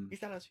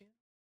He's not as fan.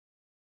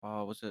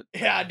 Oh, what's it?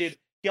 Yeah, dude.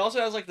 He also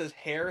has like this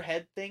hair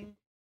head thing.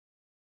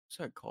 What's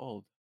that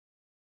called?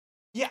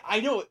 Yeah, I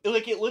know.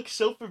 Like it looks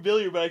so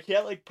familiar, but I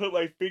can't like put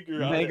my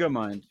finger on it.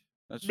 Megamind.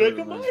 That's what it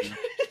reminds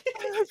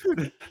Megamind.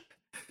 me of.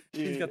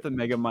 He's got the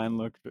Megamind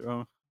look,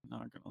 bro.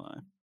 Not gonna lie.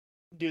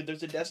 Dude,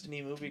 there's a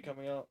Destiny movie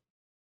coming out.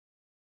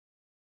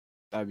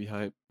 That'd be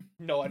hype.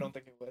 No, I don't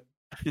think it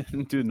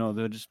would. Dude, no,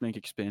 they'll just make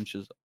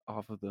expansions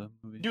off of the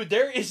movie. Dude,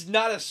 there is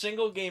not a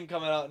single game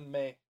coming out in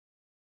May.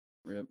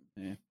 Rip,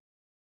 yeah.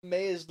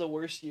 May is the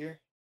worst year.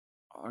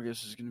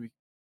 August is gonna be.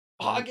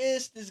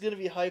 August is gonna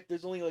be hype.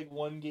 There's only like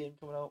one game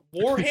coming out.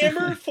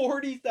 Warhammer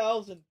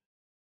 40,000.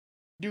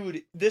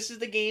 Dude, this is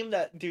the game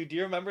that. Dude, do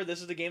you remember this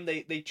is the game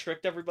they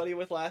tricked everybody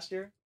with last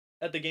year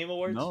at the Game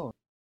Awards? No.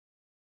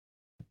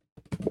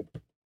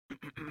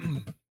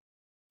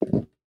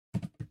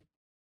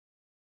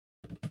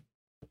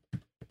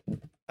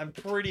 I'm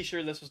pretty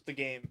sure this was the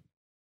game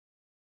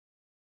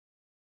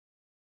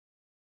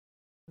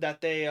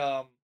that they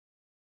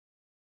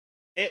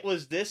it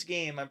was this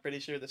game, I'm pretty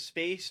sure, the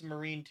Space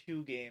Marine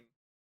 2 game.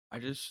 I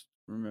just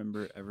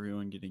remember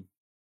everyone getting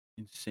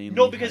insanely.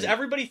 No, because hyped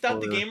everybody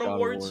thought the for Game God of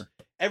Awards. War.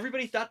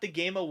 Everybody thought the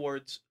Game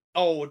Awards.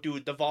 Oh,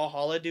 dude, the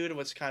Valhalla dude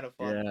was kind of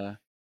fun. Yeah.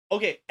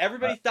 Okay,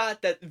 everybody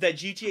thought that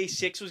GTA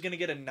 6 was gonna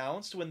get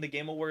announced when the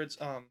Game Awards.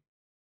 I'm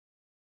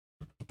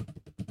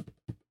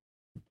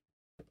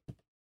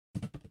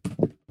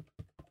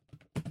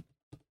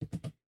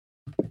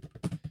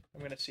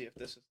gonna see if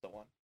this is the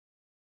one.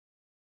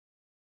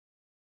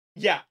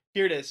 Yeah,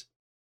 here it is.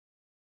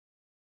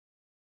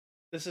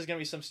 This is gonna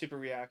be some stupid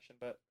reaction,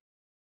 but.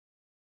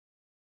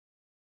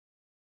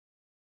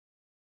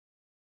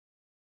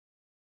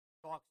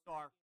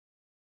 Rockstar.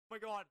 Oh my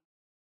god.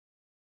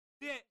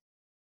 This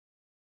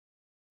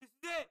is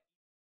it.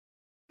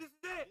 This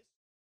is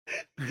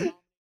it.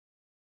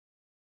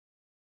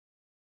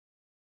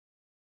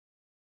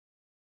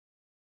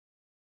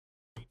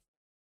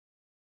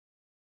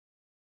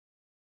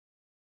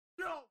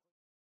 No.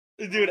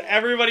 Dude,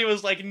 everybody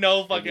was like,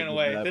 "No fucking did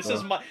way." that,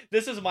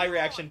 This is my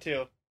reaction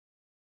too.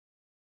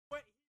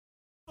 Wait, he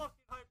fucking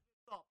hyped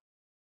this up.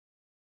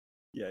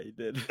 Yeah, you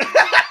did.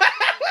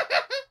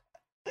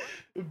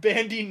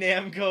 Bandy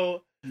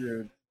Namco,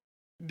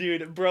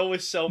 dude, bro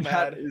was so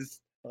mad. That is.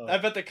 I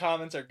bet the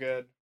comments are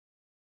good.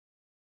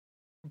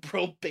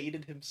 Bro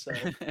baited himself.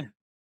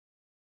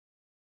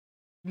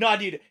 Nah,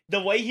 dude,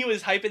 the way he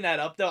was hyping that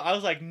up though, I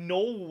was like,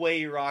 "No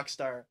way,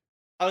 Rockstar."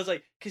 I was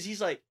like, cause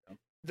he's like,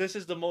 "This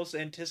is the most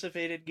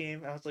anticipated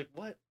game." I was like,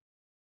 "What?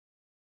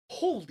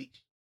 Holy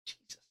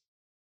Jesus!"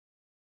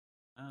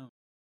 Oh.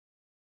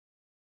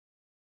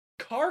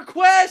 Car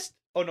Quest.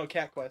 Oh no,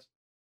 Cat Quest.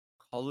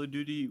 Call of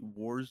Duty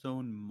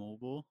Warzone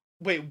Mobile.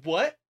 Wait,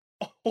 what?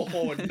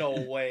 Oh no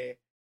way!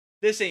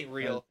 This ain't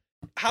real.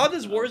 How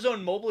does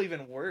Warzone Mobile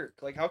even work?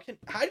 Like, I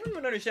don't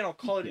even understand how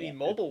Call of Duty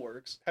Mobile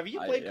works. Have you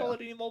played Call of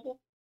Duty Mobile?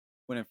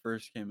 When it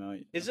first came out.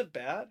 Is it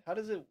bad? How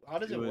does it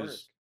work?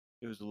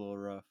 It was a little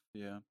rough,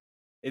 yeah.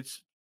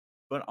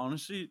 But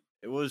honestly,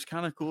 it was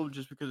kind of cool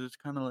just because it's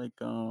kind of like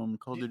Call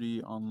of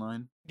Duty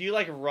Online. Do you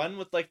like run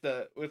with like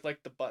the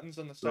buttons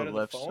on the side of the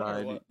left phone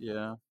side, or what?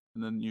 yeah,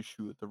 and then you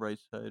shoot with the right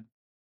side.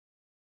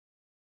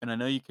 And I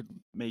know you could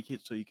make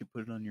it so you could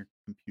put it on your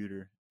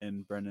computer,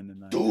 and Brennan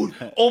and I. Dude,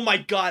 oh my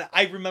god!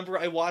 I remember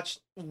I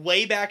watched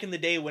way back in the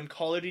day when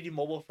Call of Duty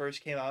Mobile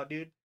first came out,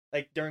 dude.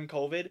 Like during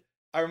COVID,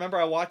 I remember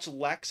I watched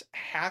Lex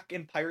hack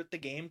and pirate the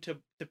game to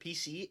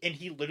PC, and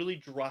he literally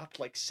dropped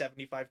like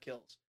 75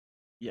 kills.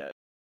 Yeah,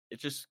 it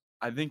just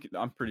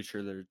I'm pretty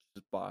sure they're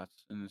just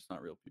bots and it's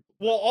not real people.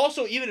 Well,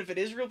 also, even if it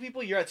is real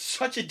people, you're at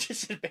such a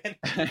disadvantage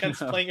I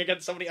against know. playing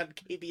against somebody on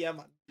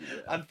KBM Yeah.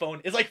 on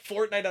phone. It's like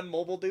Fortnite on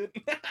mobile, dude.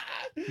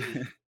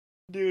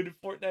 Dude,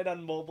 Fortnite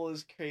on mobile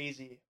is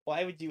crazy.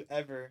 Why would you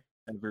ever?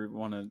 Ever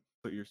want to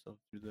put yourself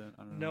through that?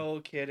 I don't know. No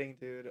kidding,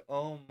 dude.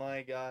 Oh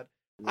my god.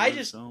 I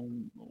just,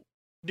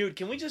 dude,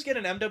 can we just get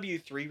an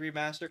MW3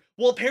 remaster?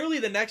 Well, apparently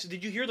the next.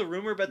 Did you hear the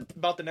rumor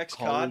about the next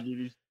Call of COD?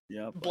 Duty.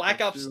 Yeah.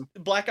 Black Ops 2.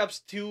 Black Ops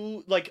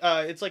 2, like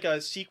it's like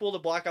a sequel to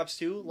Black Ops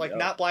 2, like Yep.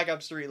 not Black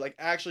Ops 3, like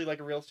actually like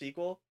a real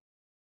sequel.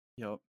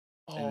 Yep.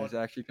 And Oh, it's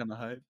actually kind of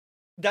hype.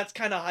 that's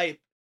kind of hype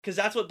because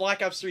that's what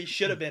Black Ops 3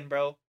 should have been,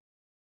 bro.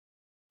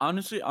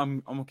 Honestly,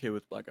 I'm okay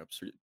with Black Ops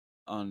 3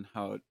 on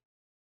how it.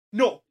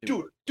 No, It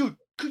dude,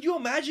 could you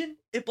imagine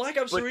if Black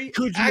Ops But 3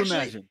 could you actually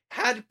imagine?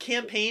 had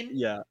campaign?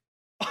 Yeah.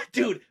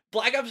 Dude,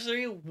 Black Ops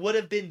 3 would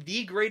have been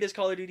the greatest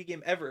Call of Duty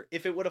game ever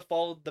if it would have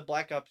followed the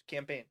Black Ops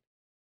campaign.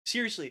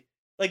 Seriously.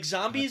 Like,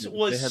 Zombies Dude,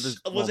 was they had this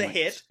a moment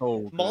hit. so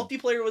good.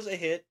 Multiplayer was a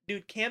hit.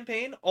 Dude,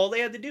 campaign, all they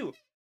had to do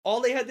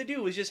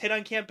was just hit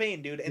on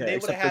campaign, dude, and they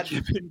would have had...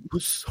 The campaign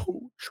was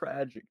so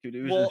tragic, dude.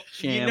 It was Well, a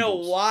shambles. you know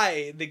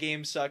why the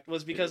game sucked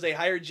was because they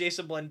hired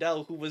Jason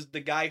Blundell, who was the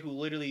guy who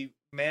literally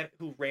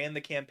who ran the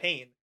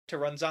campaign to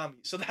run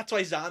Zombies. So that's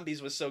why Zombies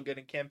was so good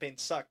and campaign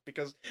sucked,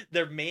 because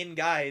their main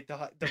guy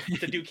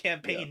to do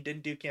campaign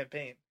didn't do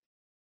campaign.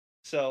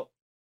 So,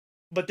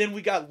 but then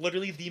we got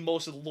literally the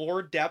most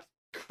lore depth,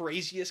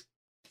 craziest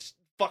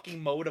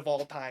fucking mode of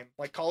all time,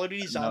 like Call of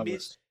Duty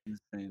Zombies.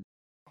 Insane.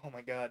 Oh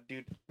my god,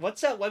 dude!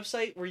 What's that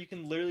website where you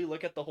can literally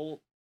look at the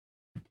whole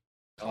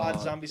COD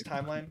Zombies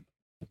timeline?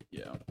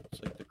 Yeah,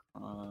 it's like the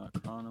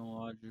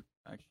chronological.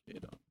 Actually, I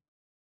don't know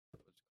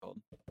what it's called.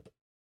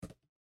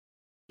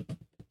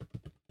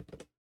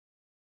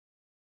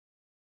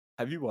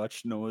 Have you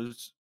watched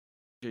Noah's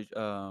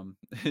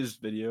his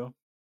video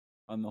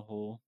on the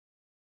whole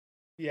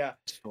Yeah,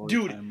 story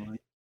dude. timeline?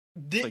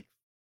 Like,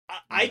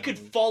 I could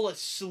fall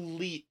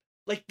asleep.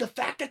 Like, the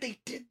fact that they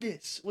did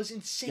this was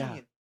insane.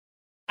 Yeah.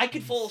 I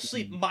could fall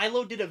asleep.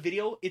 Milo did a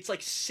video. It's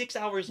like 6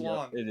 hours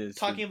long. It is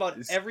talking about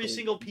every so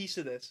single piece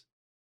of this.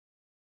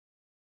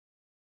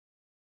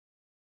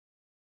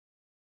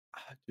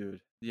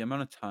 Dude, the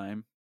amount of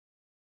time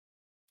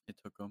it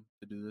took them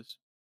to do this.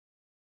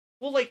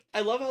 Well, like, I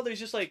love how there's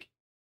just like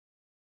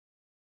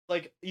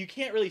you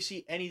can't really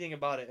see anything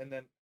about it, and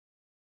then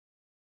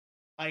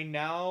I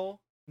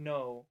now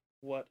know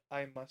what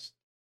I must.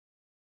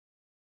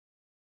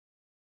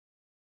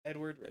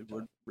 Edward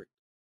Rick.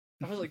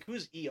 I was like,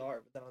 who's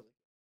ER? But then I was like,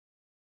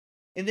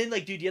 and then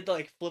like, dude, you had to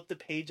like flip the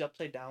page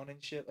upside down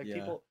and shit. Like,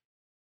 people.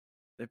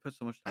 They put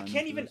so much time.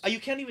 You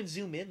can't even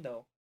zoom in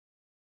though.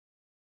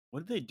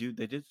 What did they do?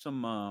 They did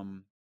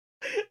some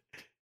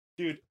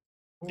Dude.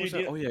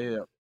 Oh yeah.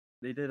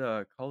 They did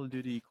Call of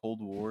Duty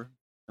Cold War,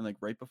 and like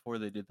right before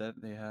they did that,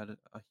 they had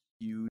a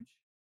huge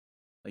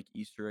like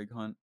Easter egg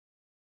hunt.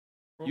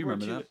 Do you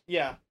remember that?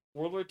 Yeah.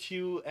 World War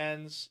II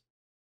ends.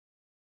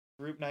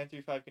 Group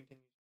 935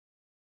 continues.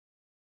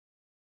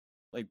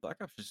 Like, Black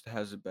Ops just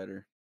has it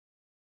better.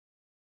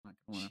 Not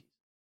gonna lie.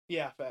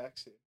 Yeah,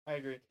 facts, dude. I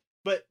agree.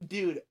 But,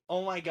 dude,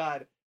 oh my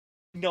god.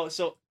 No,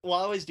 so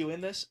while I was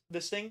doing this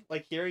thing,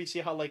 like here, you see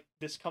how like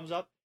this comes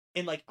up?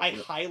 And like I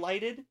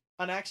highlighted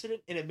on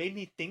accident, and it made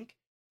me think.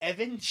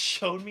 Evan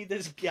showed me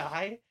this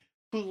guy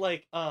who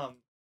like I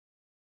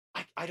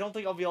don't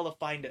think I'll be able to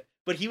find it.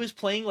 But he was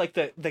playing like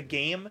the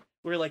game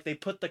where like they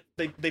put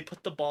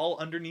the ball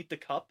underneath the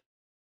cup.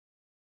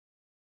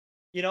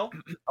 You know?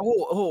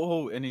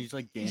 Oh, and he's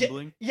like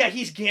gambling. Yeah,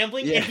 he's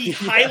gambling and he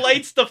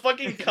highlights the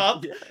fucking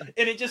cup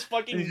and it just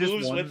fucking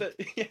moves with it.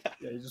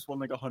 Yeah, he just won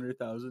like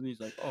 100,000. He's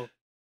like, oh,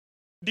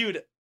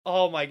 dude,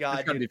 oh my god,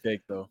 it's gotta be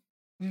fake though.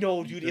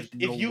 No, dude, if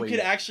you could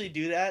actually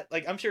do that,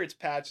 like I'm sure it's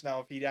patched now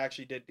if he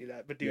actually did do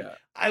that. But dude,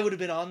 I would have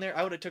been on there.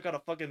 I would have took out a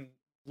fucking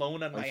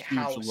loan on my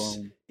house.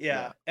 Loan.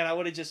 Yeah, and I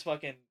would have just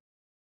fucking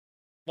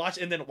watch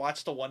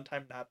the one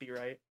time not be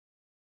right.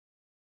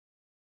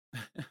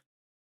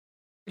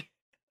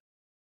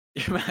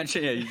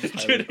 Imagine, you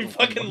just dude, you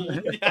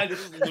fucking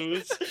just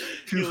lose.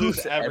 You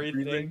lose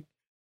everything.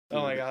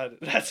 Oh my god,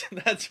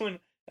 that's when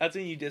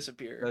you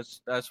disappear.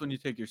 That's when you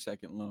take your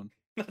second loan.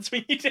 That's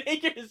when you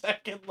take your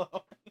second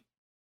loan.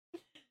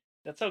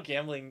 That's how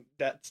gambling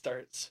debt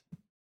starts.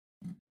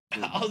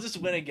 I'll just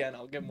win again.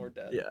 I'll get more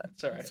debt. Yeah,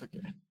 it's alright. It's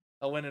okay.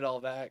 I'll win it all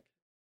back.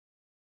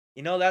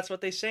 You know, that's what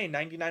they say.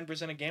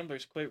 99% of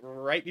gamblers quit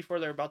right before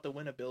they're about to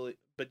win $1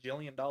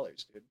 bajillion,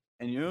 dude.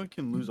 And you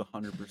can lose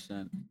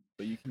 100%,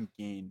 but you can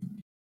gain.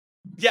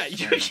 Yeah,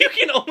 you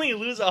can only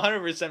lose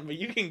 100%, but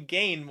you can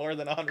gain more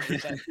than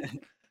 100%.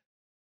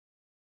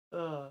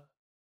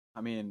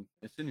 I mean,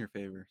 it's in your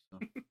favor. So.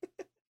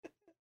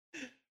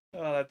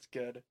 Oh, that's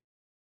good.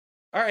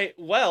 All right,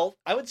 well,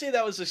 I would say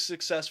that was a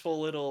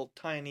successful little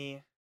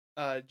tiny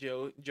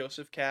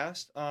Joseph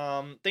cast.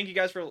 Thank you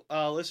guys for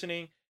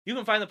listening. You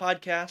can find the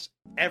podcast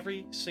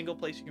every single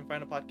place you can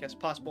find a podcast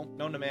possible,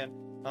 known to man.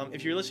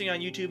 If you're listening on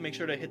YouTube, make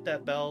sure to hit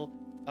that bell,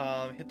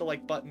 hit the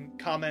like button,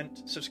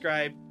 comment,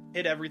 subscribe,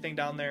 hit everything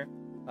down there.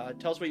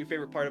 Tell us what your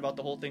favorite part about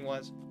the whole thing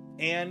was.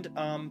 And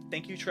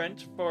thank you,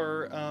 Trent,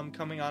 for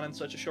coming on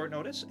such a short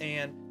notice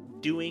and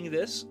doing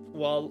this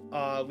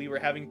while we were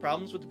having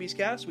problems with the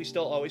Beastcast. We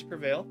still always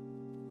prevail.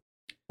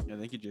 Yeah,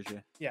 thank you,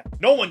 JJ. Yeah,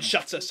 no one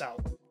shuts us out.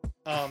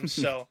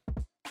 So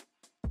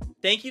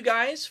thank you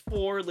guys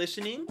for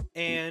listening,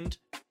 and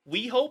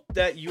we hope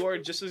that you are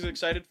just as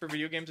excited for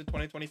video games in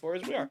 2024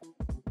 as we are.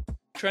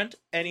 Trent,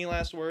 any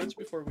last words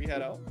before we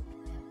head out?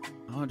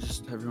 Oh,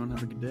 just everyone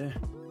have a good day.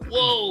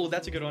 Whoa,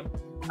 that's a good one.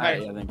 All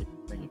right. Yeah, thank you.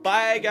 Thank you.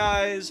 Bye,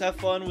 guys. Have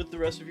fun with the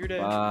rest of your day.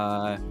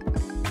 Bye.